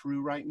going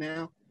through right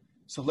now.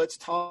 So let's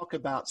talk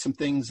about some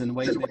things in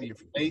ways maybe your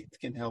faith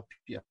can help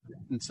you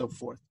and so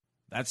forth.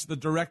 That's the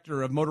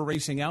director of Motor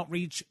Racing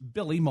Outreach,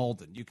 Billy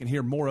Malden. You can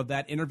hear more of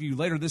that interview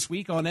later this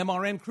week on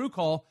MRN Crew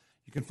Call.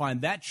 You can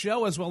find that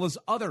show as well as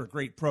other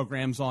great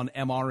programs on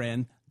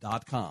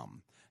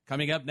MRN.com.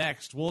 Coming up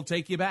next, we'll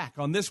take you back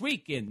on This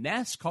Week in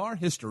NASCAR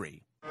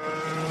History.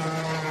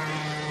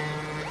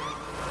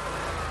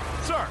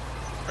 Sir,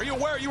 are you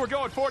aware you were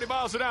going 40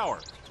 miles an hour?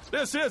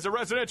 This is a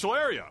residential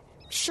area.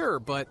 Sure,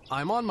 but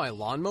I'm on my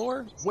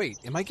lawnmower? Wait,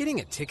 am I getting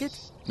a ticket?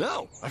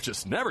 No, I've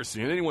just never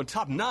seen anyone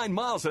top 9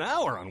 miles an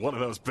hour on one of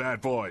those bad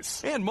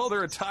boys. And mow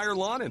their entire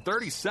lawn in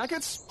 30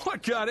 seconds?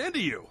 What got into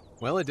you?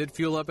 Well, it did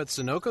fuel up at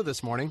Sunoco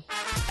this morning.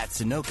 At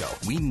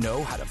Sunoco, we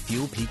know how to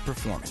fuel peak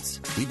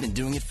performance. We've been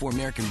doing it for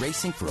American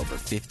racing for over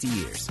 50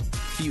 years.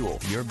 Fuel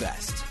your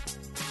best.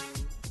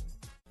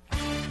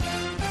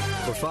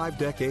 For 5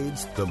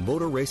 decades, the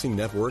Motor Racing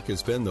Network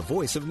has been the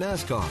voice of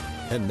NASCAR.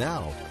 And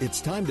now, it's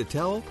time to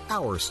tell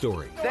our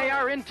story. They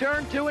are in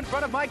turn 2 in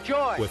front of Mike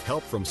Joy. With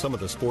help from some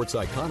of the sport's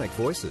iconic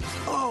voices.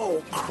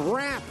 Oh,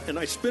 crap! And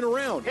I spin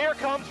around. Here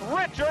comes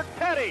Richard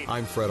Petty.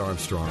 I'm Fred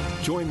Armstrong.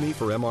 Join me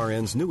for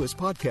MRN's newest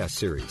podcast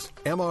series.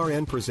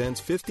 MRN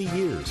presents 50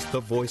 Years, the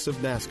voice of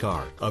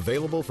NASCAR.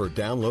 Available for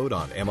download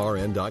on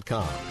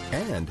MRN.com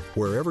and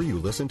wherever you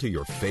listen to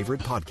your favorite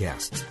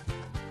podcasts.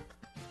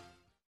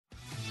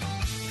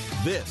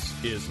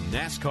 This is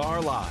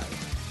NASCAR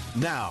Live.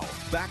 Now,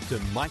 back to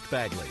Mike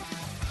Bagley.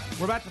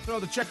 We're about to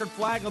throw the checkered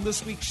flag on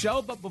this week's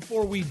show, but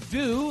before we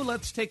do,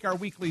 let's take our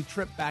weekly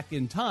trip back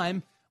in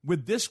time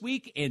with This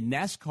Week in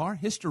NASCAR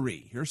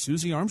History. Here's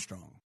Susie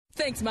Armstrong.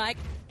 Thanks, Mike.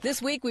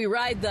 This week we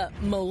ride the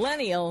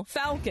Millennial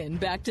Falcon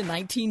back to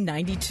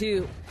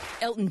 1992.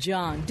 Elton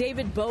John,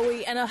 David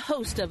Bowie, and a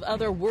host of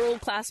other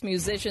world-class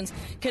musicians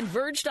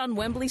converged on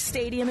Wembley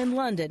Stadium in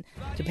London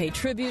to pay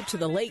tribute to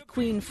the late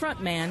Queen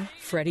frontman,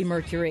 Freddie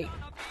Mercury.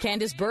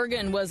 Candice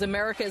Bergen was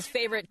America's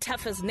favorite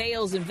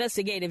tough-as-nails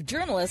investigative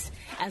journalist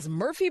as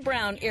Murphy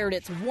Brown aired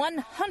its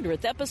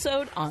 100th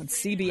episode on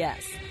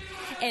CBS.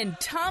 And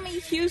Tommy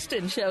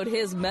Houston showed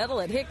his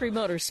mettle at Hickory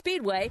Motor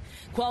Speedway,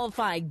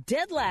 qualifying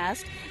dead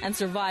last and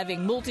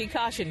surviving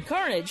multi-caution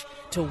carnage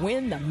to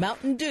win the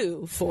Mountain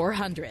Dew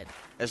 400.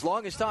 As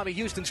long as Tommy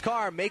Houston's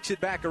car makes it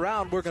back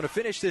around, we're going to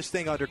finish this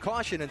thing under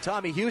caution, and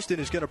Tommy Houston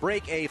is going to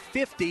break a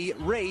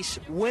 50-race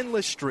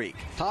winless streak.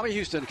 Tommy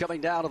Houston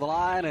coming down to the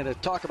line, and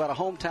talk about a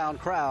hometown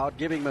crowd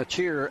giving him a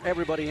cheer.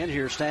 Everybody in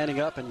here standing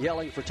up and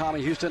yelling for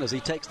Tommy Houston as he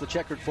takes the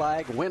checkered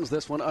flag, wins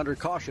this one under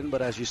caution.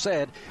 But as you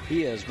said,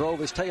 he has drove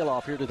his tail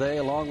off here today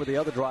along with the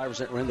other drivers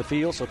that were in the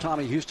field. So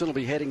Tommy Houston will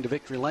be heading to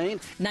victory lane.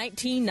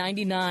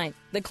 1999.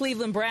 The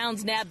Cleveland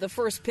Browns nabbed the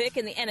first pick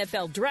in the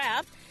NFL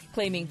draft,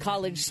 claiming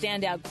college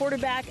standout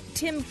quarterback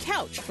Tim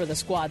Couch for the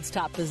squad's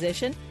top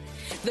position.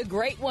 The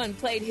Great One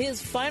played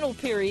his final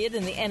period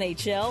in the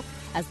NHL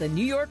as the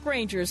New York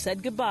Rangers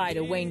said goodbye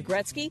to Wayne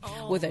Gretzky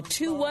with a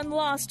 2-1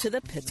 loss to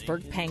the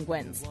Pittsburgh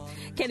Penguins.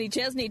 Kenny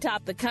Chesney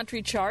topped the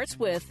country charts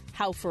with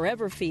How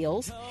Forever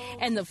Feels,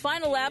 and the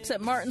final laps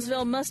at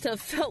Martinsville must have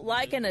felt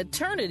like an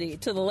eternity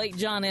to the late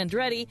John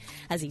Andretti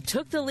as he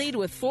took the lead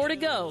with 4 to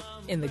go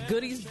in the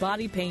Goody's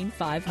Body Pain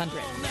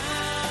 500.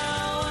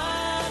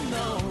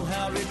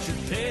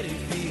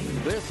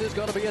 This is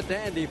going to be a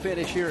dandy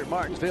finish here at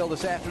Martinsville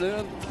this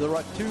afternoon. There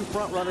are 2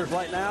 front runners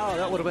right now.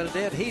 That would have been a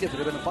dead heat if it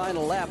had been a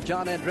final lap.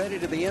 John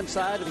Andretti to the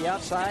inside, to the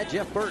outside.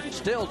 Jeff Burton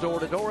still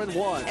door-to-door in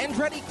 1.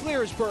 Andretti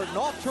clears Burton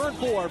off turn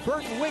 4.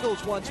 Burton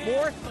wiggles once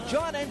more.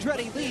 John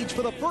Andretti leads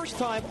for the first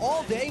time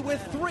all day with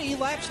 3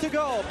 laps to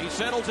go. He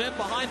settles in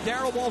behind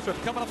Darrell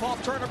Waltrip, coming up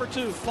off turn number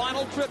 2.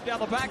 Final trip down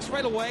the back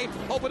straightaway.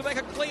 Hoping to make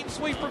a clean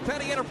sweep for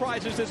Petty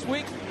Enterprises this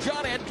week.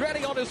 John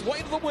Andretti on his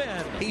way to the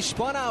win. He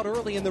spun out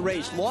early in the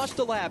race, lost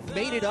a lap,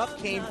 made it up,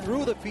 came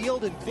through the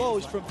field and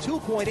closed from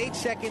 2.8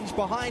 seconds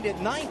behind at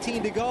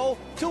 19 to go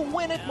to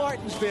win at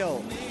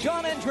Martinsville.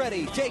 John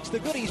Andretti takes the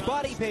Goody's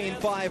Body Pain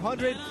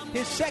 500,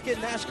 his second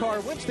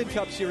NASCAR Winston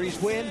Cup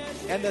Series win,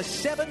 and the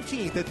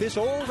 17th at this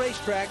old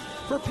racetrack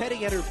for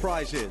Petty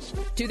Enterprises.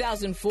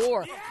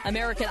 2004,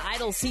 American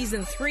Idol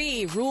Season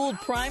 3 ruled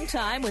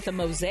primetime with a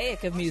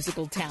mosaic of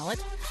musical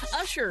talent.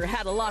 Usher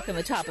had a lock on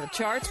the top of the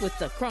charts with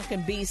the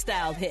Crunkin'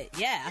 Bee-style hit,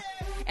 Yeah.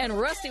 And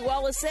Rusty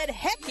Wallace said,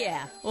 heck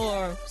yeah,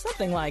 or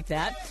something like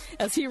that,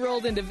 as he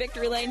rolled into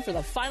victory lane for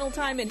the final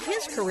time in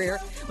his career,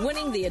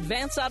 winning the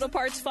Advanced Auto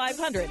Parts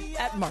 500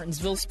 at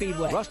Martinsville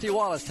Speedway. Rusty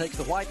Wallace takes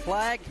the white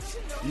flag,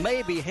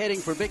 maybe heading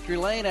for victory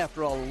lane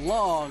after a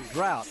long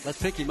drought.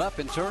 Let's pick him up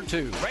in turn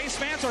 2. Race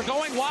fans are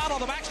going wild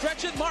on the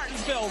backstretch at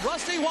Martinsville.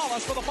 Rusty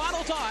Wallace for the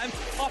final time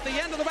off the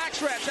end of the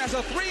backstretch has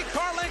a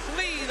 3-car length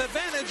lead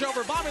advantage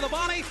over Bobby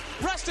Labonte.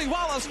 Rusty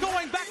Wallace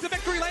going back to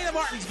victory lane at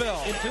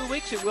Martinsville. In 2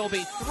 weeks, it will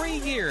be 3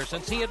 years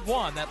since he had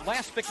won that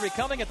last victory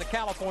coming at the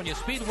California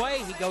Speedway.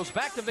 He goes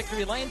back to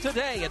victory lane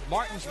today at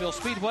Martinsville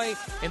Speedway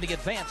in the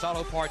Advanced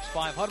Auto Parts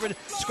 500,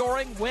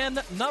 scoring win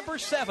number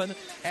 7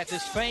 at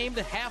this famed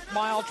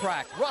half-mile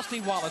track. Rusty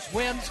Wallace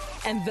wins.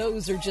 And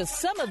those are just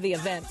some of the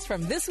events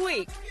from this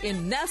week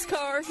in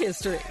NASCAR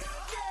history.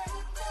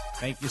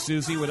 Thank you,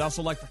 Susie. We'd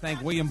also like to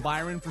thank William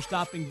Byron for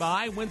stopping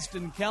by,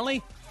 Winston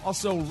Kelly,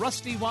 also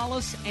Rusty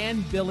Wallace,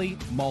 and Billy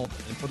Malden.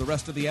 And for the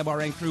rest of the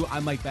MRN crew,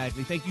 I'm Mike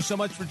Bagley. Thank you so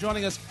much for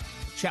joining us.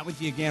 Chat with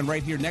you again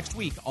right here next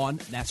week on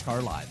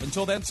NASCAR Live.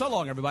 Until then, so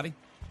long, everybody.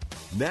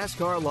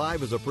 NASCAR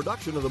Live is a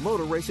production of the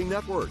Motor Racing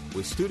Network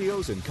with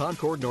studios in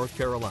Concord, North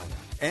Carolina,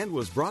 and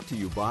was brought to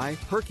you by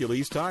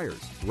Hercules Tires,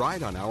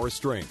 ride on our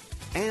strength,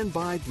 and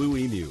by Blue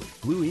Emu.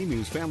 Blue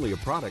Emu's family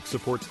of products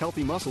supports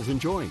healthy muscles and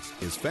joints,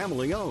 is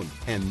family-owned,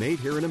 and made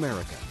here in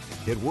America.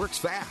 It works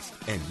fast,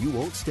 and you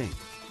won't stink.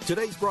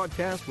 Today's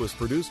broadcast was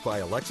produced by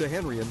Alexa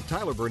Henry and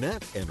Tyler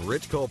Burnett and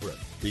Rich Colbreth.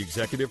 The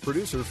executive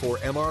producer for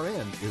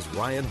MRN is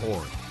Ryan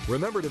Horn.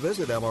 Remember to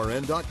visit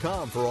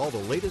MRN.com for all the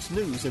latest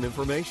news and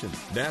information.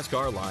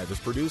 NASCAR Live is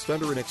produced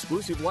under an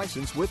exclusive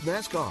license with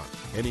NASCAR.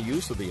 Any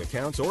use of the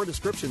accounts or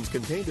descriptions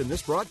contained in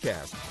this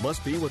broadcast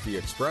must be with the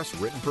express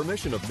written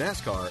permission of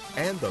NASCAR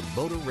and the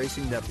Motor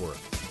Racing Network.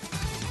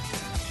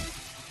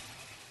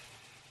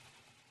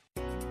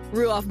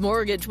 Ruoff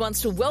Mortgage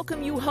wants to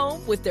welcome you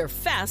home with their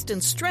fast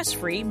and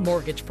stress-free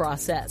mortgage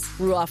process.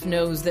 Ruoff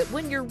knows that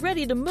when you're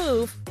ready to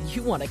move,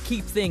 you want to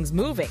keep things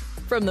moving.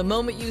 From the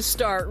moment you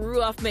start,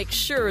 Ruoff makes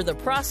sure the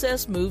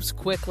process moves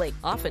quickly,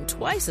 often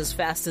twice as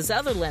fast as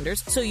other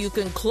lenders, so you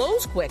can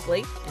close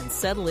quickly and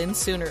settle in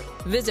sooner.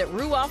 Visit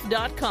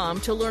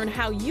Ruoff.com to learn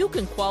how you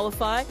can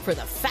qualify for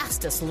the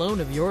fastest loan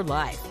of your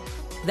life.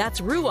 That's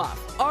Ruoff,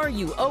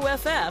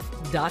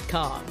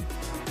 RUOFF.com.